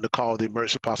be the one to call the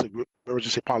emergency policy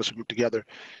group together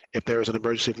if there is an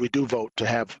emergency, if we do vote to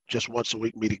have just once a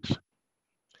week meetings.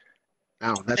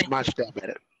 Now, that's my stab at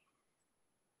it.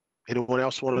 Anyone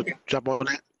else want to jump on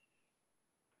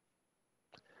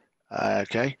that?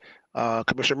 Okay.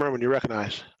 Commissioner Merman, you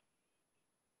recognize.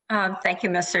 Thank you,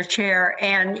 Mr. Chair.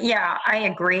 And yeah, I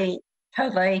agree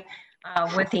totally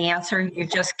with the answer you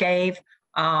just gave.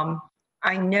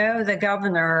 I know the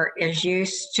governor is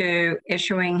used to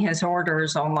issuing his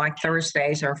orders on like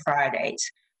Thursdays or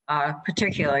Fridays,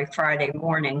 particularly Friday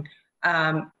morning.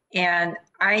 And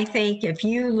I think if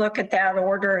you look at that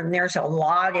order and there's a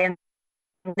lot in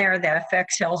there that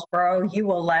affects Hillsborough, you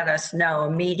will let us know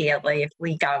immediately if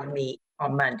we got to meet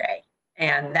on Monday.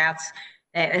 And that's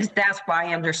why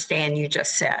I understand you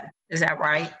just said. Is that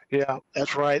right? Yeah,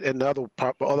 that's right. And the other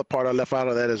part I left out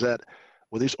of that is that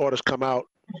when these orders come out,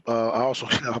 I also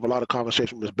have a lot of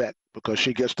conversation with Ms. Beck because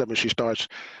she gets them and she starts,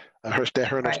 her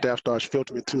and her staff starts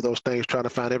filtering through those things, trying to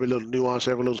find every little nuance,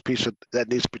 every little piece that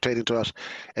needs pertaining to us.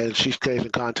 And she stays in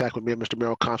contact with me and Mr.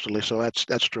 Merrill constantly. So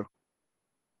that's true.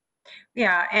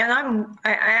 Yeah, and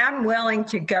I'm willing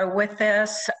to go with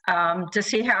this to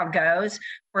see how it goes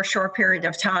for a short period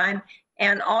of time.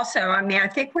 And also, I mean, I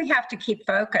think we have to keep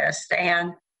focused.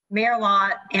 And Mayor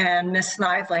Lott and Ms.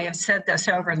 Snively have said this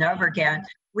over and over again.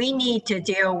 We need to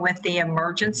deal with the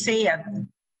emergency of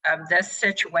this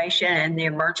situation and the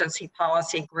emergency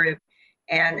policy group.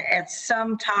 And at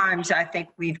sometimes I think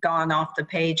we've gone off the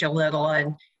page a little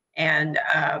and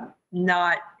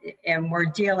we're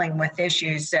dealing with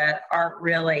issues that aren't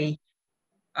really,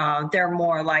 they're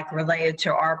more like related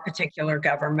to our particular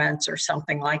governments or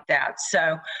something like that.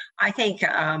 So I think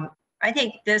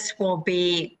this will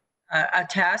be a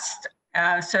test,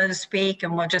 so to speak,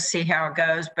 and we'll just see how it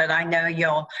goes. But I know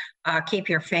you'll keep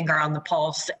your finger on the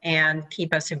pulse and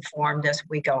keep us informed as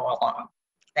we go along.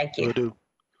 Thank you. Will do.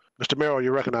 Mr. Merrill,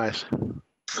 you recognize.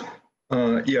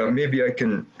 Yeah, maybe I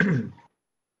can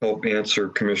help answer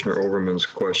Commissioner Overman's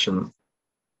question.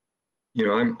 You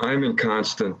know, I'm in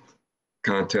constant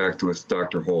contact with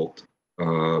Dr. Holt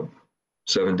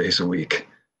 7 days a week.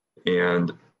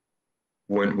 And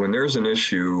when there's an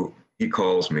issue, he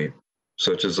calls me,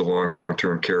 such as a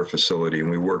long-term care facility.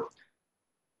 And we work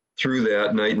through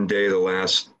that night and day the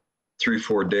last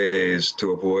 3-4 days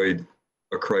to avoid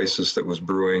a crisis that was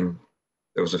brewing,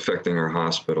 that was affecting our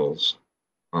hospitals.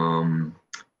 And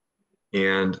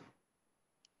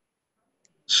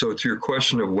so to your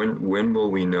question of when will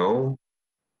we know,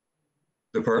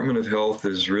 Department of Health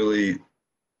is really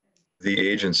the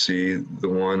agency, the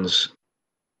ones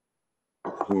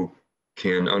who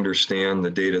can understand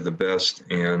the data the best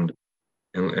and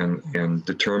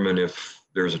determine if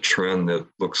there's a trend that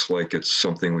looks like it's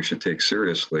something we should take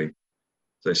seriously.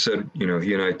 As I said, you know,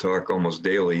 he and I talk almost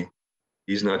daily.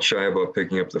 He's not shy about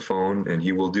picking up the phone, and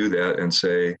he will do that and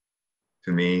say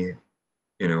to me,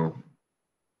 you know,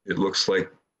 it looks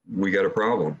like we got a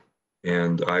problem.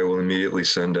 And I will immediately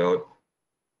send out,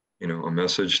 you know, a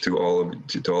message to all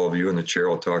of you, and the chair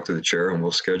will talk to the chair and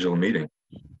we'll schedule a meeting.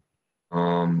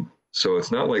 So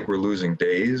it's not like we're losing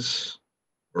days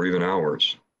or even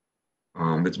hours.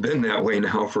 It's been that way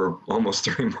now for almost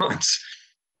 3 months.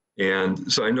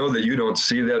 And so I know that you don't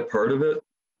see that part of it,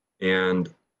 and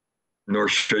nor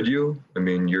should you. I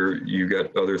mean, you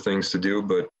got other things to do,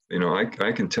 but you know, I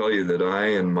can tell you that I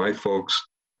and my folks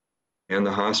and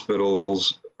the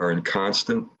hospitals are in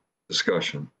constant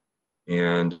discussion.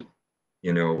 And,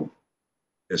 you know,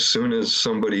 as soon as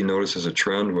somebody notices a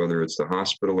trend, whether it's the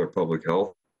hospital or public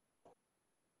health,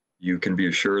 you can be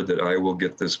assured that I will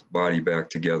get this body back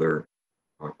together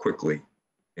quickly.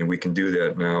 And we can do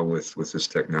that now with this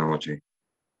technology.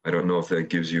 I don't know if that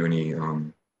gives you any,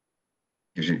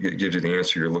 gives you the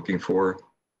answer you're looking for,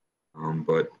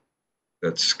 but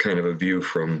that's kind of a view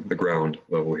from the ground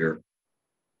level here.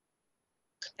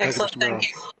 Excellent, thank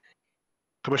you.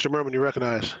 Commissioner Merman, you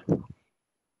recognize.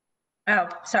 Oh,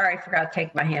 sorry, I forgot to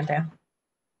take my hand down.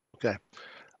 Okay.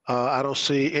 I don't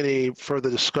see any further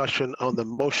discussion on the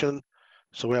motion.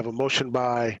 So we have a motion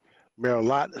by Mayor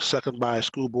Lott, a second by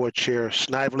School Board Chair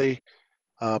Snively.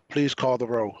 Please call the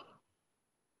roll.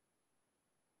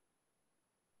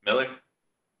 Miller,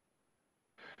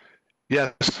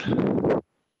 Yes.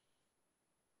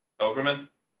 Overman,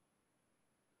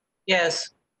 Yes.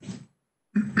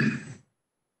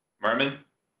 Merman,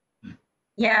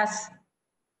 Yes.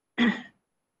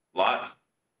 Lott,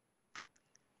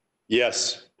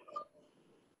 Yes.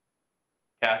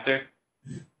 Castor,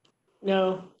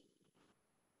 No.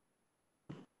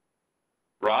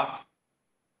 Roth,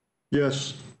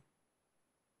 Yes.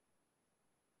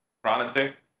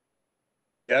 Cronister,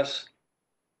 Yes.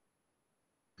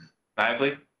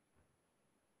 Snively,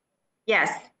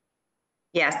 Yes.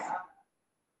 Yes.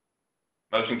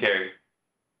 motion carried.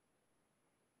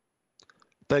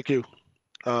 Thank you.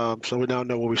 So we now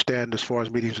know where we stand as far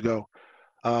as meetings go.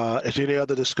 Is there any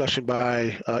other discussion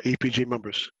by EPG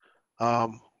members?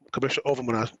 Commissioner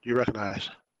Overman, you recognize.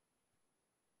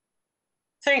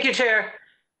 Thank you, Chair.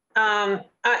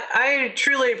 I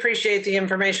truly appreciate the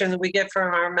information that we get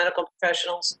from our medical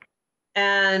professionals.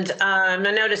 And I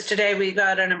noticed today we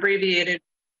got an abbreviated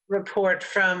report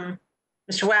from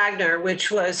Mr. Wagner,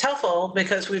 which was helpful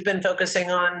because we've been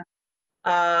focusing on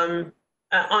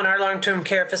our long-term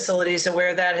care facilities and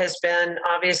where that has been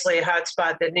obviously a hot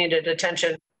spot that needed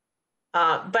attention.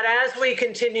 But as we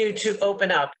continue to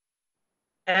open up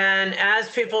and as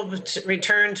people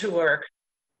return to work,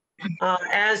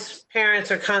 as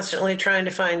parents are constantly trying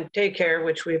to find daycare,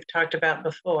 which we've talked about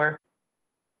before,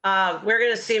 we're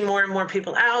going to see more and more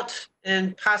people out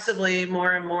and possibly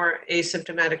more and more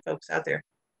asymptomatic folks out there.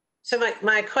 So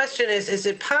my question is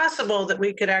it possible that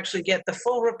we could actually get the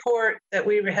full report that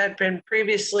we had been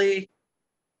previously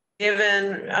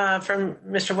given from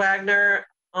Mr. Wagner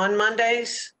on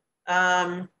Mondays,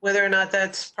 whether or not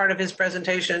that's part of his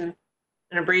presentation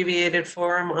in abbreviated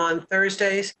form on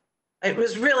Thursdays? It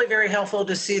was really very helpful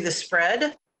to see the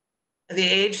spread, the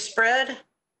age spread,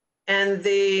 and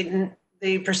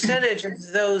the percentage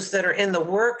of those that are in the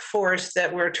workforce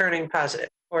that were turning positive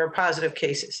or positive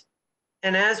cases.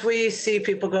 And as we see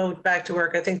people go back to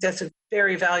work, I think that's a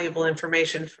very valuable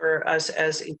information for us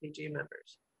as EPG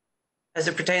members as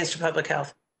it pertains to public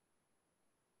health.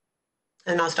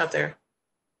 And I'll stop there.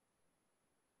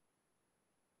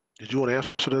 Did you want to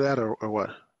answer to that or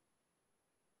what?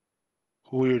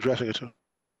 Who are you addressing it to?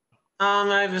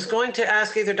 I was going to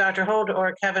ask either Dr. Holt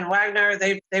or Kevin Wagner.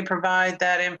 They provide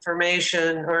that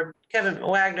information, or Kevin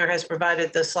Wagner has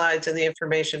provided the slides and the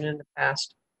information in the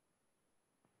past.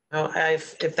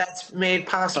 If that's made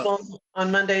possible on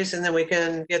Mondays, and then we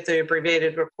can get the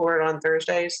abbreviated report on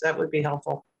Thursdays, that would be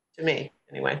helpful to me,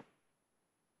 anyway.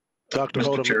 Dr.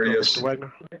 Holt, Mr.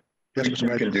 Wagner? Yes, Mr.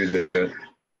 Wagner. We can do that.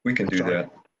 We can do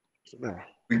that.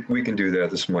 We can do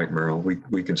that. This is Mike Merrill.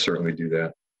 We can certainly do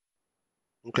that.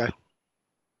 Okay.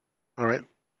 All right.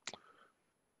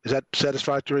 Is that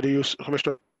satisfactory to you,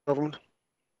 Commissioner Overman?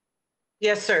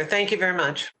 Yes, sir. Thank you very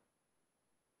much.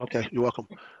 Okay, you're welcome.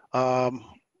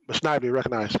 Ms. Snively,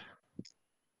 recognize.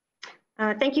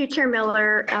 Thank you, Chair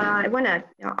Miller. I want to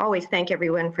always thank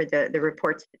everyone for the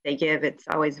reports that they give. It's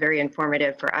always very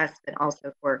informative for us, but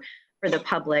also for the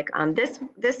public.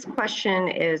 This question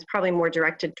is probably more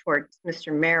directed towards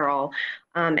Mr. Merrill.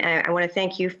 And I want to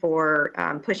thank you for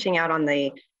pushing out on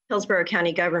the Hillsborough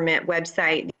County government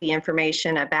website the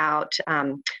information about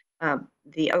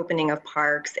the opening of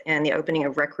parks and the opening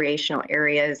of recreational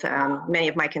areas. Many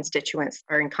of my constituents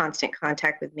are in constant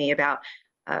contact with me about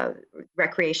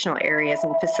recreational areas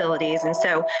and facilities. And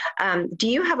so do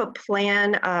you have a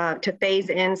plan to phase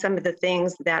in some of the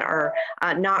things that are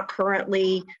not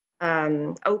currently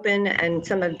open, and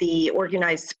some of the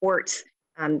organized sports,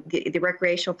 the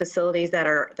recreational facilities that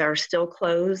are still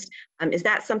closed? Is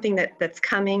that something that's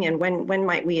coming, and when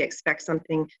might we expect some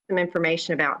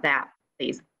information about that,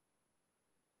 please?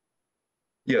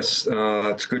 Yes,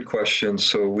 that's a good question.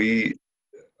 So we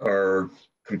are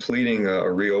completing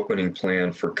a reopening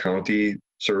plan for county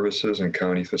services and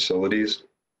county facilities.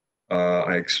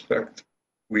 I expect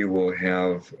we will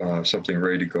have something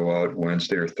ready to go out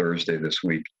Wednesday or Thursday this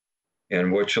week.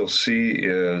 And what you'll see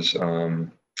is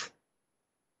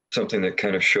something that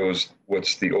kind of shows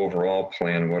what's the overall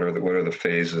plan, what are the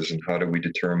phases, and how do we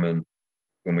determine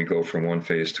when we go from one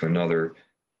phase to another.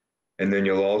 And then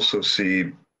you'll also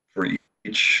see for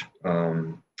each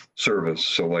service,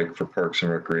 so like for Parks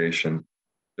and Recreation,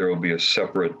 there will be a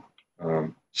separate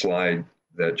slide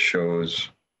that shows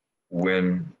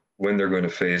when they're going to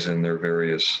phase in their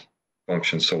various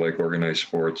functions. So like organized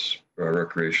sports,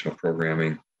 recreational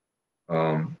programming,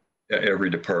 every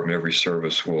department, every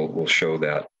service will show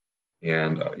that.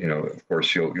 And, of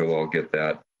course, you'll all get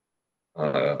that.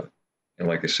 And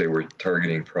like I say, we're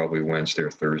targeting probably Wednesday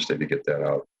or Thursday to get that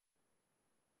out.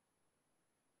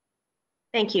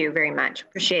 Thank you very much.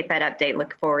 Appreciate that update.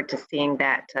 Look forward to seeing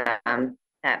that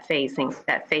that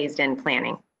phased-in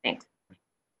planning. Thanks.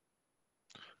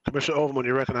 Commissioner Overman,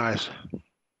 you recognize.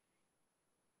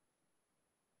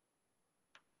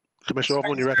 Commissioner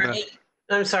Overman, you recognize.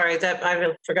 I'm sorry that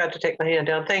I forgot to take my hand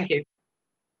down. Thank you.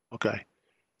 Okay.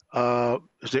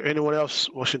 Is there anyone else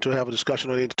wishing to have a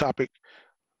discussion on any topic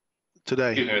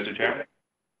today? Excuse me, Mr. Chairman.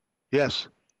 Yes.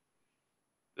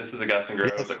 This is Augustine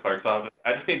Grove of the clerk's office.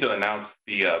 I just need to announce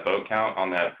the vote count on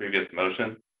that previous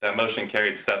motion. That motion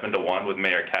carried 7-1 with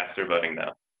Mayor Castor voting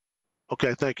no.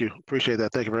 Okay, thank you. Appreciate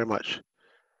that. Thank you very much.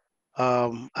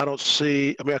 I don't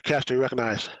see Mayor Castor, you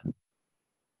recognize.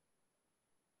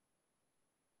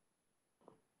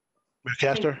 Mayor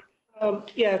Castor?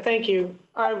 Yeah, thank you.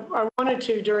 I wanted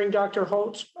to, during Dr.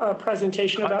 Holt's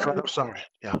presentation about. I'm sorry.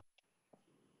 Yeah.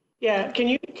 Yeah, can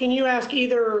you ask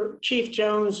either Chief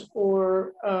Jones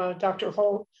or Dr.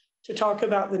 Holt to talk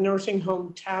about the nursing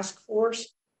home task force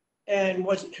and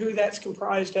who that's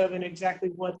comprised of and exactly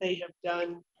what they have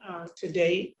done to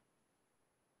date?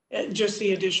 Just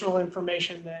the additional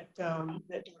information that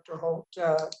that Dr. Holt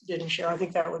didn't share. I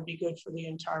think that would be good for the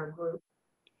entire group.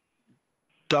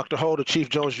 Dr. Holt or Chief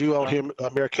Jones, you all hear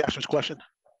Mayor Castor's question?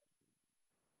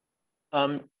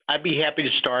 I'd be happy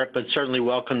to start, but certainly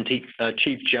welcome to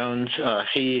Chief Jones.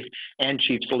 He and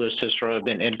Chief Solicitor have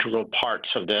been integral parts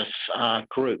of this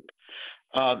group.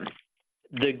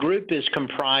 The group is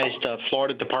comprised of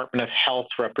Florida Department of Health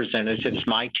representatives,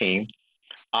 my team,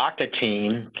 ACA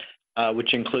team,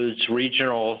 which includes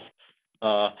regional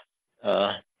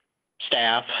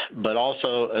staff, but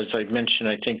also, as I mentioned,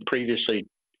 I think previously,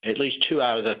 at least 2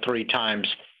 out of the 3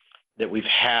 times that we've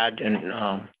had in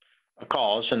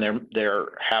calls, and they're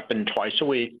happened twice a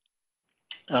week.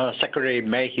 Secretary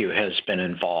Mayhew has been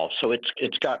involved, so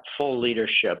it's got full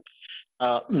leadership.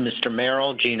 Mr.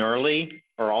 Merrill, Gene Early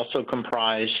are also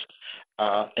comprised,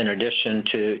 in addition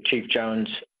to Chief Jones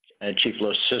and Chief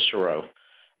Louis Cicero.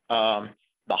 The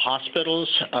hospitals,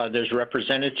 there's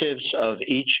representatives of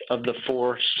each of the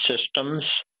 4 systems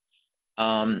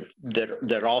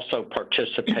that also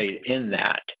participate in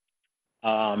that.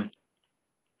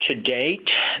 To date,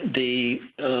 the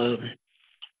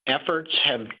efforts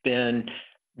have been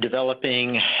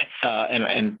developing,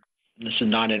 and this is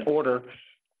not in order,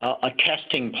 a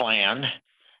testing plan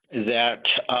that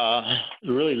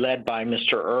really led by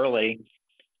Mr. Early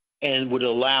and would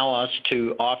allow us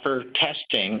to offer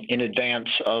testing in advance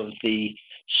of the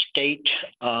state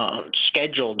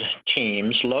scheduled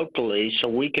teams locally, so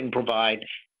we can provide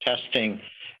testing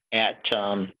at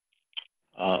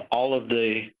all of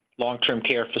the long-term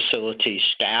care facility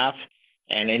staff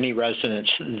and any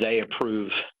residents they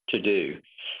approve to do.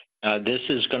 This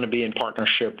is going to be in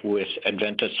partnership with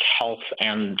Adventist Health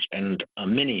and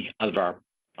many of our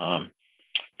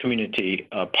community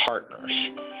partners.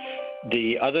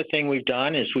 The other thing we've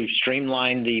done is we've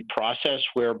streamlined the process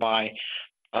whereby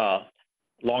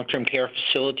long-term care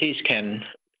facilities can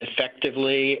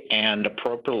effectively and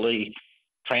appropriately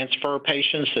transfer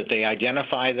patients that they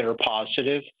identify that are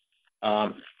positive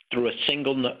through a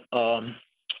single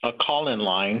call-in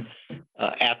line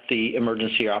at the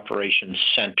Emergency Operations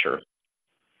Center.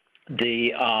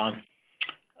 The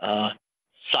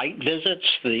site visits,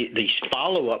 the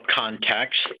follow-up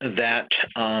contacts that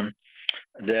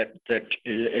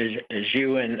as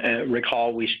you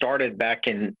recall, we started back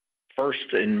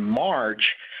first in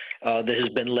March, that has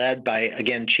been led by,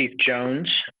 again, Chief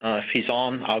Jones. If he's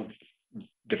on, I'll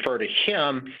defer to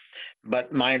him.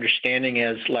 But my understanding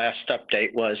is last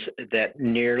update was that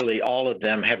nearly all of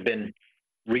them have been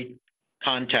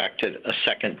recontacted a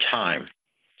second time.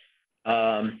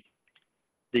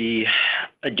 The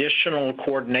additional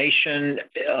coordination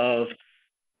of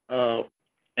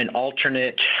an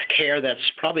alternate care,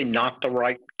 that's probably not the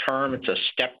right term. It's a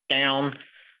step down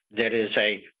that is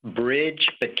a bridge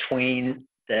between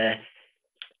the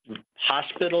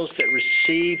hospitals that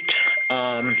received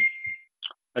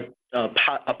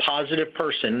a positive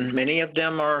person, many of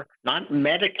them are not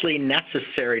medically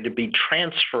necessary to be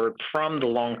transferred from the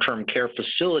long-term care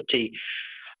facility,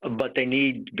 but they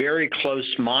need very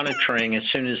close monitoring as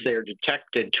soon as they're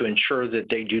detected to ensure that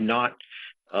they do not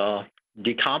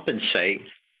decompensate,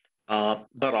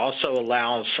 but also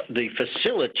allows the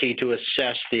facility to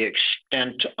assess the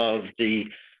extent of the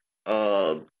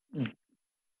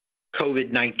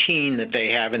COVID-19 that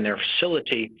they have in their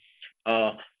facility.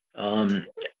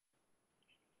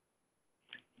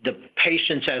 The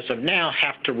patients as of now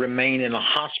have to remain in a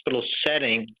hospital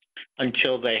setting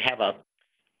until they have a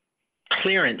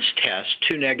clearance test,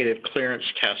 2 negative clearance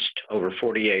tests over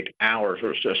 48 hours,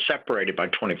 or so separated by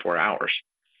 24 hours.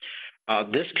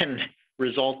 This can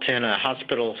result in a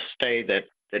hospital stay that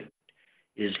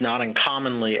is not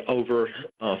uncommonly over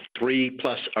 3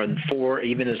 plus or 4,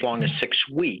 even as long as 6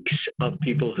 weeks, of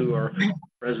people who are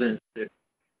residents that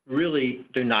really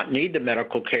do not need the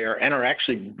medical care and are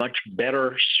actually much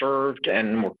better served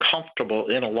and more comfortable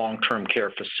in a long-term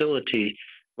care facility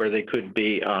where they could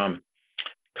be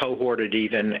cohorted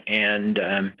even, and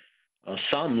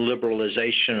some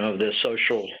liberalization of the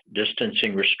social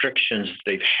distancing restrictions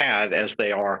they've had as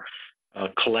they are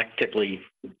collectively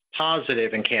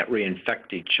positive and can't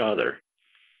reinfect each other.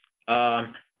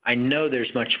 I know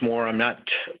there's much more I'm not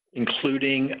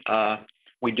including.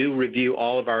 We do review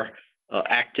all of our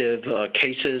active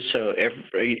cases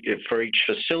for each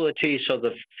facility, so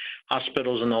the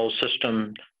hospitals and the whole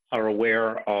system are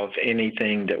aware of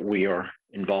anything that we are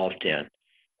involved in.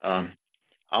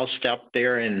 I'll stop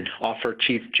there and offer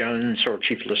Chief Jones or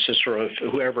Chief LaCicero,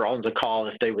 whoever on the call,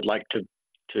 if they would like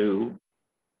to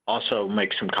also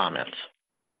make some comments.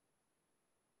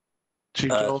 Chief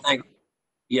Jones?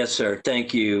 Yes, sir.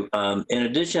 Thank you. In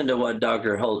addition to what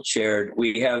Dr. Holt shared,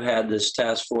 we have had this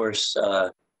task force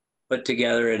put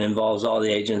together. It involves all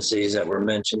the agencies that were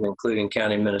mentioned, including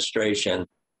county administration.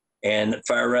 And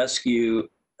fire rescue,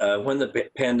 when the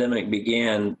pandemic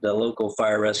began, the local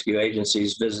fire rescue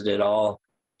agencies visited all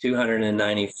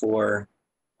 294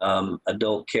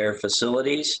 adult care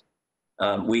facilities.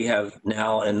 We have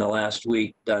now, in the last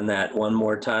week, done that one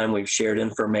more time. We've shared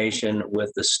information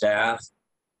with the staff,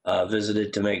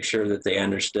 visited to make sure that they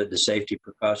understood the safety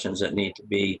precautions that need to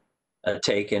be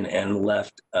taken, and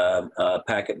left a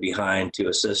packet behind to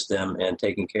assist them in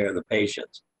taking care of the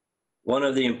patients. One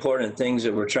of the important things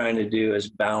that we're trying to do is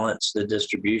balance the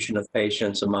distribution of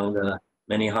patients among the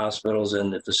many hospitals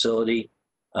in the facility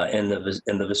in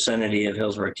the vicinity of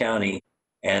Hillsborough County.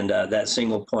 And that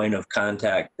single point of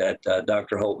contact that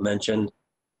Dr. Holt mentioned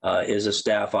is a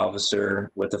staff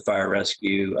officer with the fire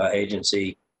rescue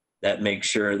agency that makes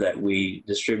sure that we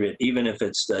distribute, even if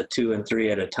it's 2 and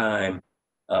 3 at a time,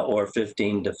 or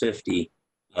 15 to 50,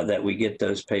 that we get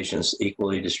those patients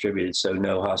equally distributed so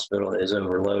no hospital is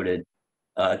overloaded.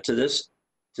 To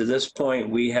this point,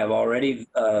 we have already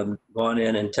gone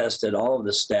in and tested all of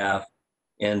the staff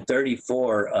in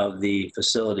 34 of the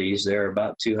facilities. There are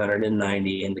about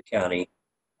 290 in the county.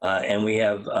 And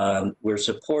we're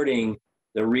supporting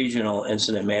the regional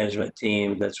incident management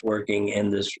team that's working in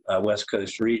this West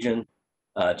Coast region,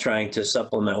 trying to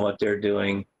supplement what they're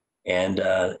doing, and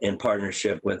in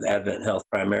partnership with Advent Health,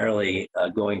 primarily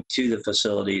going to the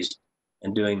facilities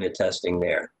and doing the testing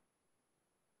there.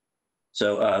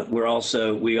 So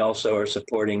we also are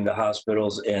supporting the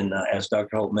hospitals in, as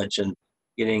Dr. Holt mentioned,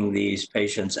 getting these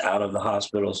patients out of the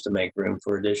hospitals to make room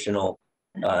for additional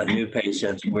new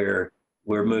patients. We're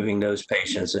moving those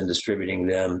patients and distributing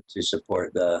them to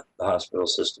support the hospital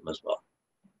system as well.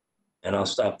 And I'll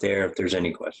stop there if there's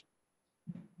any questions.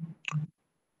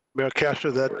 Mayor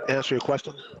Castro, that answer your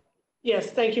question? Yes,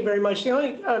 thank you very much. The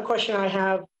only question I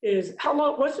have is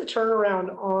what's the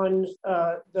turnaround on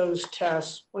those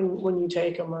tests when you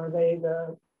take them? Are they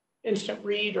the instant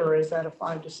read, or is that a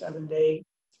 5 to 7 day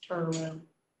turnaround?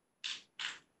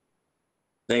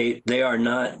 They are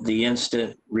not the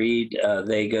instant read.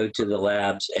 They go to the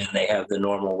labs and they have the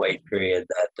normal wait period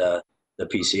that the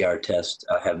PCR tests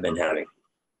have been having.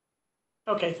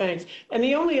 Okay, thanks. And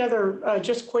the only other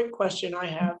just quick question I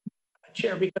have,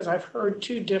 Chair, because I've heard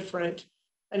two different,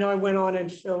 I know I went on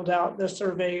and filled out the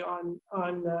survey on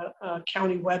the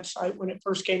county website when it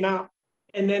first came out.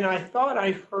 And then I thought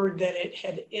I heard that it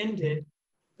had ended,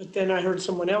 but then I heard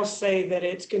someone else say that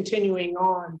it's continuing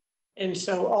on. And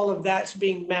so all of that's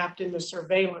being mapped in the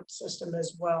surveillance system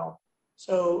as well.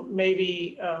 So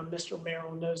maybe Mr.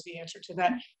 Merrill knows the answer to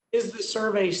that. Is the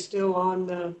survey still on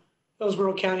the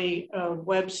Hillsborough County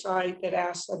website that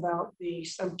asks about the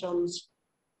symptoms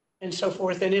and so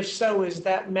forth? And if so, is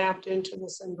that mapped into the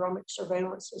syndromic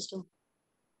surveillance system?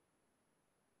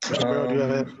 Mr. Merrill, do you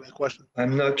have any question?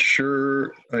 I'm not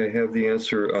sure I have the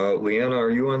answer. Leanna,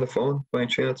 are you on the phone by any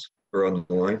chance or on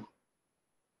the line?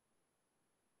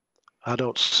 I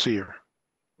don't see her.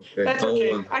 Okay. That's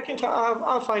okay. I can.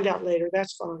 I'll find out later.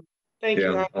 That's fine. Thank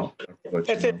you.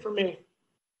 That's it for me.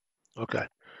 Okay.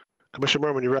 Commissioner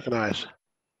Merman, you recognize.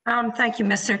 Thank you,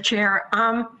 Mr. Chair.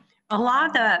 A lot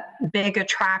of the big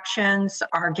attractions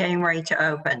are getting ready to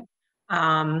open.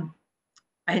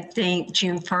 I think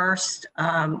June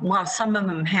 1st, well, some of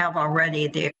them have already,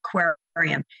 the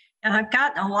aquarium. And I've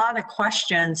gotten a lot of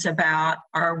questions about,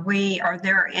 are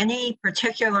there any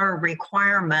particular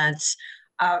requirements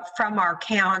from our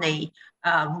county,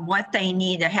 what they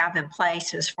need to have in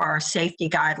place as far as safety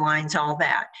guidelines, all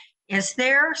that. Is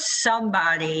there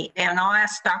somebody, and I'll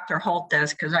ask Dr. Holt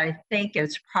this because I think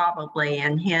it's probably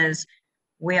in his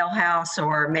wheelhouse,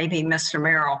 or maybe Mr.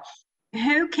 Merrill,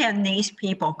 who can these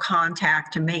people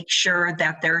contact to make sure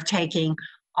that they're taking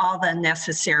all the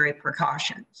necessary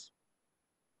precautions?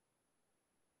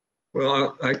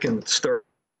 Well, I can start.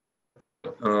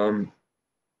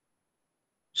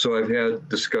 So I've had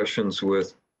discussions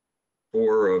with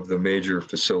 4 of the major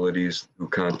facilities who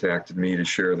contacted me to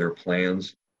share their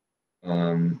plans.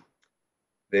 All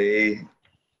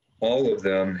of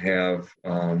them have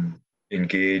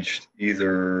engaged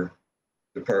either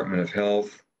Department of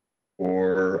Health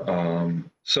or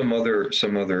some other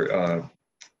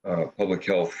public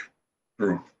health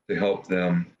group to help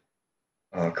them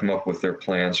come up with their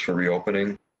plans for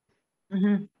reopening.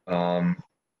 Mm-hmm.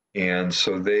 And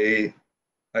so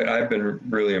I've been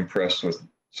really impressed with,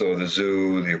 so the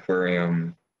zoo, the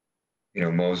aquarium,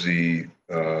 Mosey,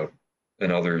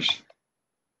 and others,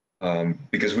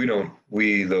 because we,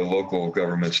 the local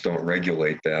governments, don't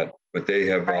regulate that, but they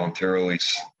have voluntarily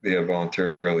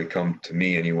come to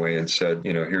me anyway and said,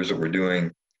 here's what we're doing.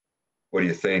 What do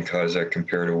you think? How does that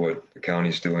compare to what the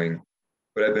county's doing?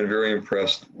 But I've been very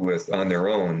impressed with, on their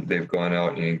own, they've gone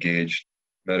out and engaged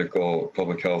medical,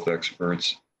 public health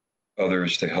experts,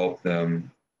 others to help them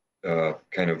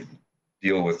kind of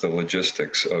deal with the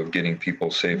logistics of getting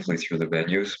people safely through the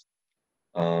venues.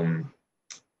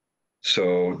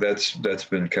 So that's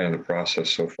been kind of the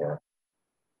process so far.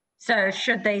 So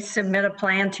should they submit a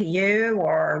plan to you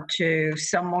or to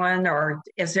someone, or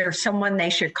is there someone they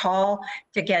should call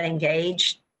to get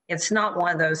engaged? It's not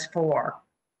one of those 4.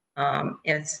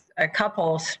 It's a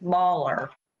couple smaller,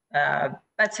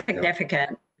 but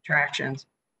significant attractions.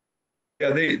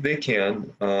 Yeah, they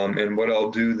can. And what I'll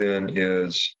do then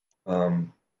is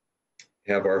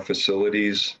have our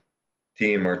facilities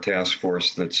team, our task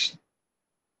force that's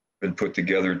been put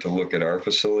together to look at our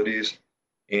facilities.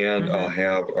 And I'll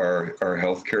have our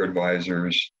healthcare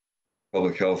advisors,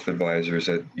 public health advisors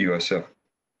at USF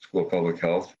School of Public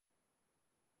Health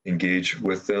engage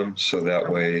with them. So that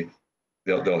way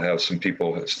they'll have some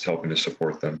people that's helping to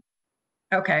support them.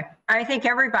 Okay. I think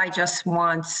everybody just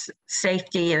wants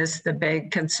safety is the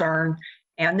big concern,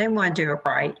 and they want to do it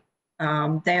right.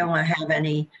 They don't want to have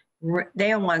any,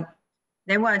 they want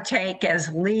to take as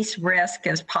least risk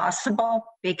as possible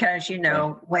because,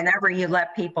 whenever you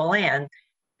let people in,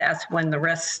 that's when the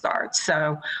risk starts.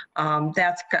 So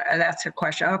that's a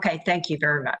question. Okay, thank you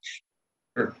very much.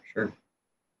 Sure.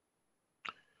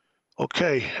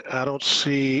 Okay, I don't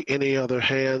see any other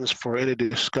hands for any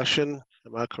discussion.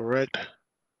 Am I correct?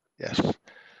 Yes.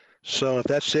 So if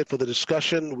that's it for the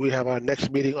discussion, we have our next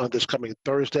meeting on this coming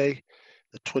Thursday,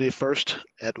 the 21st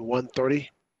at 1:30.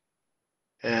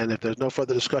 And if there's no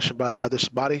further discussion by this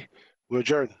body, we'll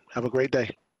adjourn. Have a great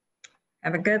day.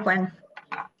 Have a good one.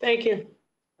 Thank you.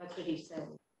 That's what he said.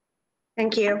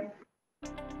 Thank you.